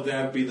 Yeah. So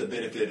that would be the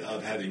benefit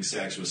of having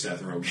sex with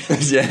Seth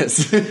Rogen.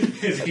 Yes.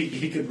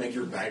 he could make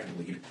your back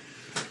bleed.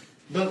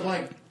 But,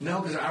 like, no,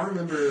 because I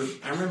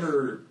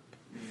remember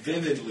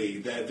vividly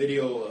that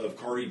video of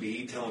Cardi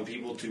B telling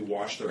people to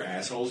wash their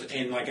assholes.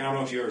 And, like, I don't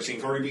know if you've ever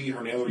seen Cardi B.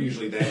 Her nails are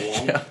usually that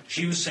long. Yeah.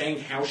 She was saying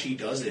how she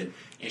does it.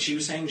 And she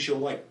was saying she'll,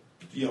 like,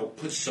 you know,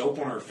 put soap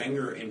on her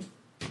finger and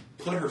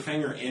put her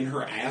finger in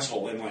her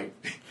asshole. And, like,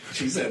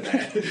 she said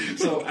that.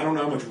 So I don't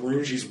know how much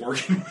room she's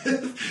working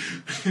with.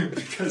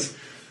 Because...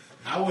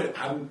 not that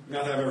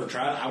I've ever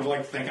tried, I would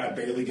like to think I'd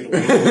barely get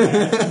away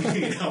with that,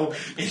 you know,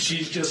 and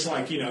she's just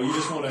like, you know, you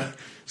just want to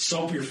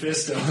soap your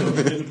fist up.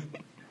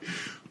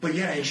 But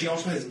yeah, and she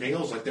also has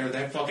nails, like, they're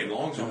that fucking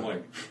long, so I'm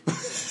like,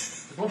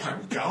 oh my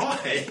god.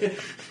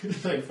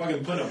 Like,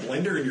 fucking put a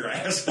blender in your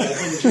asshole.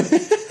 And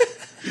just,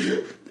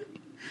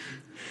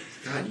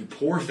 God, you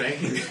poor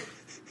thing.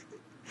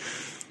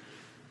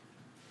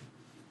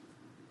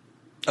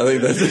 I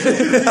think that's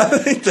it. I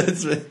think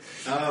that's it.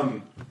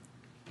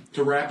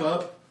 To wrap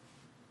up,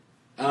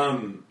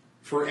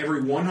 for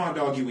every one hot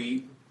dog you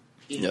eat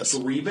Yes.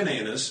 3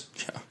 bananas.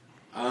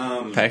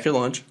 Yeah. Pack your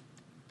lunch.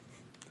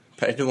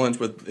 Pack your lunch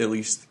with at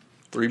least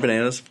 3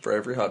 bananas for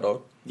every hot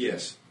dog.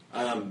 Yes.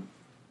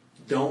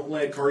 Don't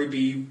let Cardi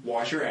B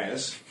wash your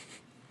ass.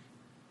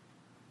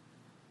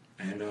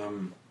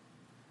 And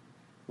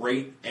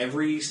rate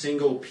every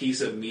single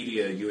piece of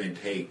media you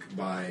intake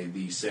by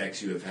the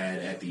sex you have had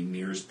at the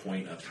nearest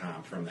point of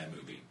time from that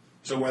movie.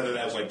 So whether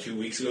that was like 2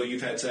 weeks ago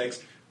you've had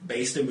sex,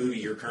 base the movie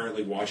you're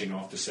currently watching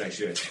off the sex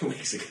you had 2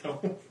 weeks ago.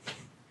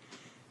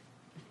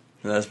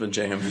 And that's been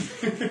jamming.